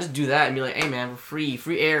 you know, I just do that and be like, hey, man, we're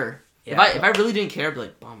free air. Yeah, if I really didn't care, I'd be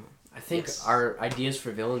like, bomb. I think our ideas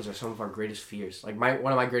for villains are some of our greatest fears. Like,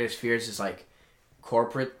 one of my greatest fears is, like,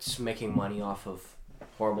 corporates making money off of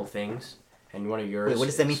horrible things. And one of yours... Wait, what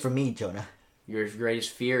does that mean for me, Jonah? Your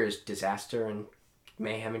greatest fear is disaster and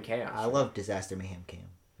mayhem and chaos. I love disaster, mayhem,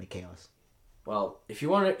 chaos. Well, if you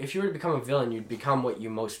were to become a villain, you'd become what you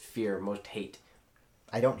most fear, most hate.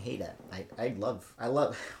 I don't hate it. I love... I'm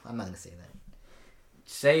not going to say that.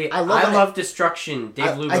 Say, I love destruction,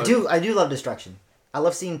 Dave Lugo. I do love destruction. I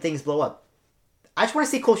love seeing things blow up. I just want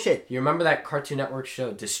to see cool shit. You remember that Cartoon Network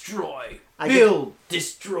show, Destroy,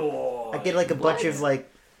 Destroy? I get like a bunch of like,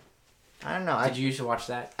 I don't know. Did you used to watch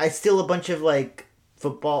that? I steal a bunch of like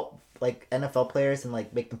football, like NFL players and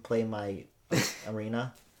like make them play my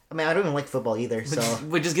arena. I mean, I don't even like football either, so...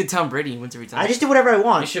 We just get Tom Brady wins every time. I just do whatever I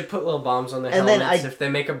want. You should put little bombs on their helmets. If they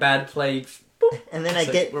make a bad play, boop. And then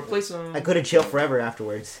replace them. I go to jail forever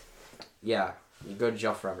afterwards. Yeah, you go to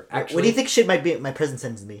jail forever. Actually, what do you think should my prison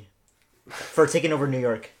sentence be? For taking over New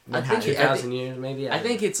York? I think 2,000 years, maybe. I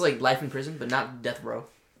think it's like life in prison, but not death row.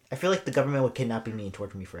 I feel like the government would kidnap me and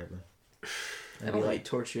torture me forever. I don't like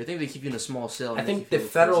torture. I think they keep you in a small cell. I think the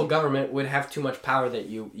federal government would have too much power that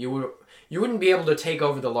you wouldn't be able to take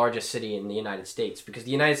over the largest city in the United States because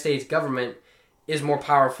the United States government is more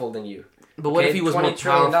powerful than you. But what if he was more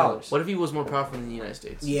powerful? What if he was more powerful than the United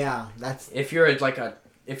States? Yeah, that's... If you had like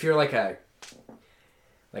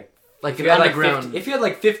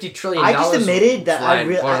 50 trillion I just admitted that I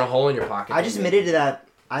a hole in your pocket. I just admitted that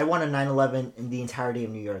I won a 9/11 in the entirety of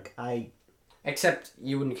New York. Except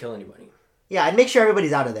you wouldn't kill anybody. Yeah, I'd make sure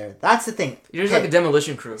everybody's out of there. That's the thing. You're just like a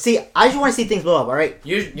demolition crew. See, I just want to see things blow up, alright?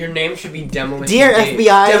 Your name should be Demolition Dear Dave.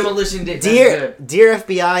 FBI... Demolition Dave. Dear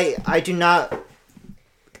FBI, I do not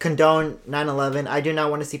condone 9/11. I do not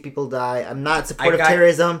want to see people die. I'm not supportive of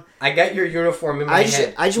terrorism. I got your uniform in my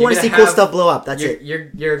head. I just want to see cool stuff blow up. That's it.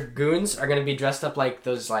 Your goons are going to be dressed up like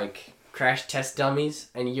those, like... crash test dummies,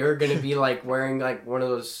 and you're gonna be like wearing like one of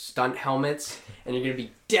those stunt helmets, and you're gonna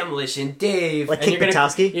be Demolition Dave. Like Kick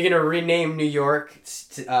Butowski? You're gonna rename New York,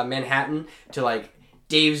 Manhattan, to like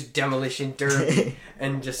Dave's Demolition Derby,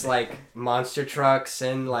 and just like monster trucks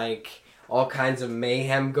and like all kinds of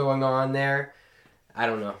mayhem going on there. I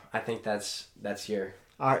don't know. I think that's your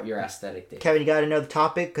aesthetic, Dave. Kevin, you got another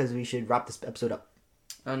topic because we should wrap this episode up.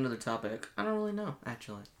 Another topic? I don't really know,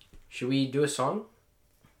 actually. Should we do a song?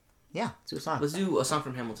 Yeah, let's do a song. Let's do a song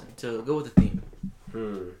from Hamilton to go with the theme.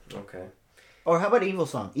 Okay. Or how about an Evil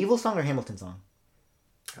song? Evil song or Hamilton song?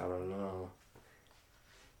 I don't know.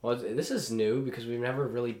 Well, this is new because we've never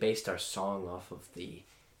really based our song off of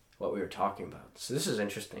what we were talking about. So this is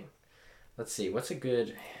interesting. Let's see. What's a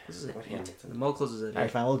good... This is what Hamilton. The Mo closes it. Alright,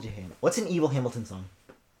 fine. We'll do Hamilton. What's an evil Hamilton song?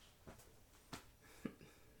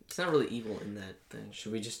 It's not really evil in that thing.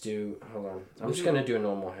 Should we just do... Hold on. I'm just going to do a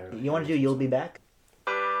normal hair. You want to do You'll Be Back?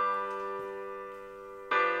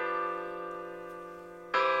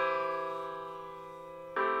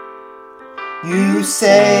 You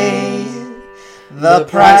say the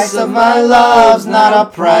price of my love's not a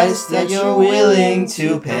price that you're willing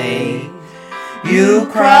to pay. You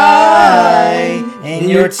cry in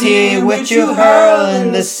your tea which you hurl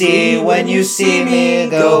in the sea when you see me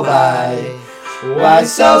go by. Why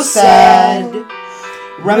so sad?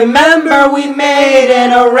 Remember we made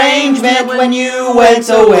an arrangement when you went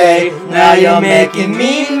away. Now you're making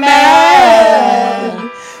me mad.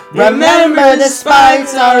 Remember,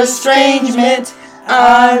 despite our estrangement,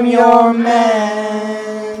 I'm your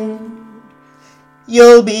man.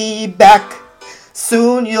 You'll be back,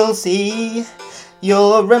 soon you'll see.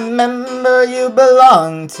 You'll remember you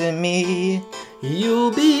belong to me.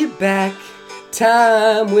 You'll be back,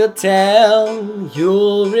 time will tell.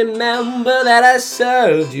 You'll remember that I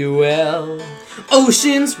served you well.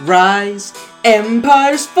 Oceans rise,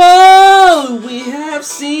 empires fall. We have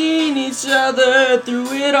seen each other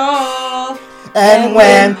through it all. And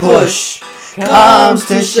when push comes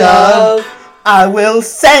to shove, I will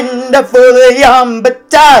send a fully young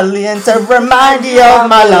battalion to remind you of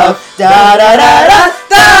my love. Da da da da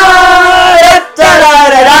da da da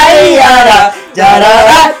da da da da da da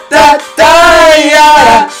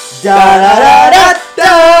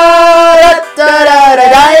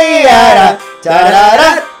da da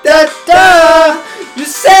da da. You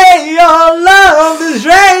say your love is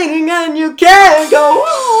raining and you can't go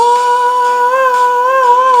on.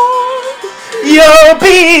 You'll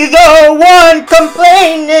be the one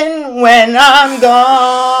complaining when I'm gone.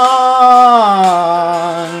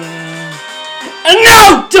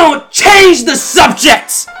 No, don't change the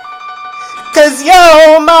subject! 'Cause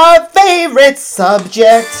you're my favorite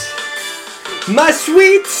subject. My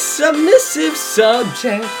sweet, submissive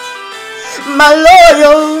subject. My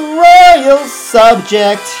loyal, royal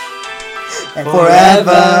subject. And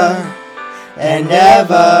forever, and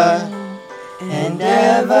ever, and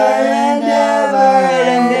ever, and ever,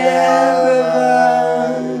 and ever.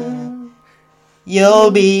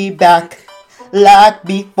 You'll be back like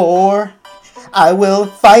before. I will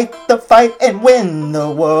fight the fight and win the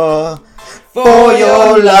war. For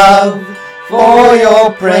your love, for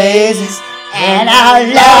your praises, and I'll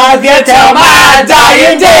love you till my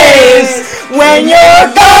dying days. When you're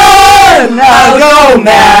gone, I'll go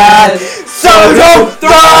mad. So don't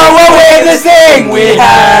throw away this thing we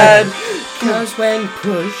had. 'Cause when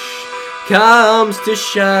push comes to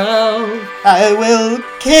shove, I will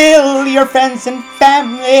kill your friends and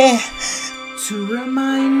family To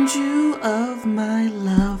remind you of my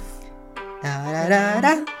love. da da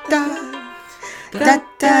da da da da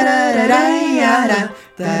da da da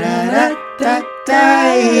da da da da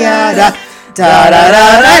da da da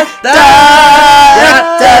da da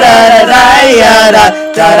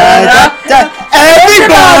da.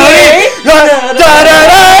 Everybody, da da da da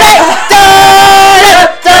da da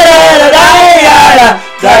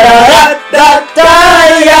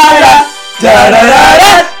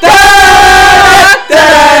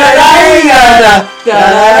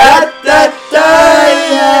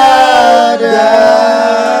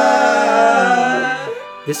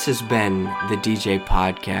this has been the DJ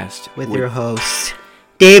Podcast with your hosts,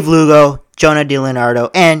 Dave Lugo, Jonah DiLeonardo,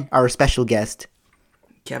 and our special guest,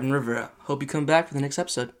 Kevin Rivera. Hope you come back for the next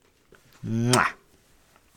episode. Mwah.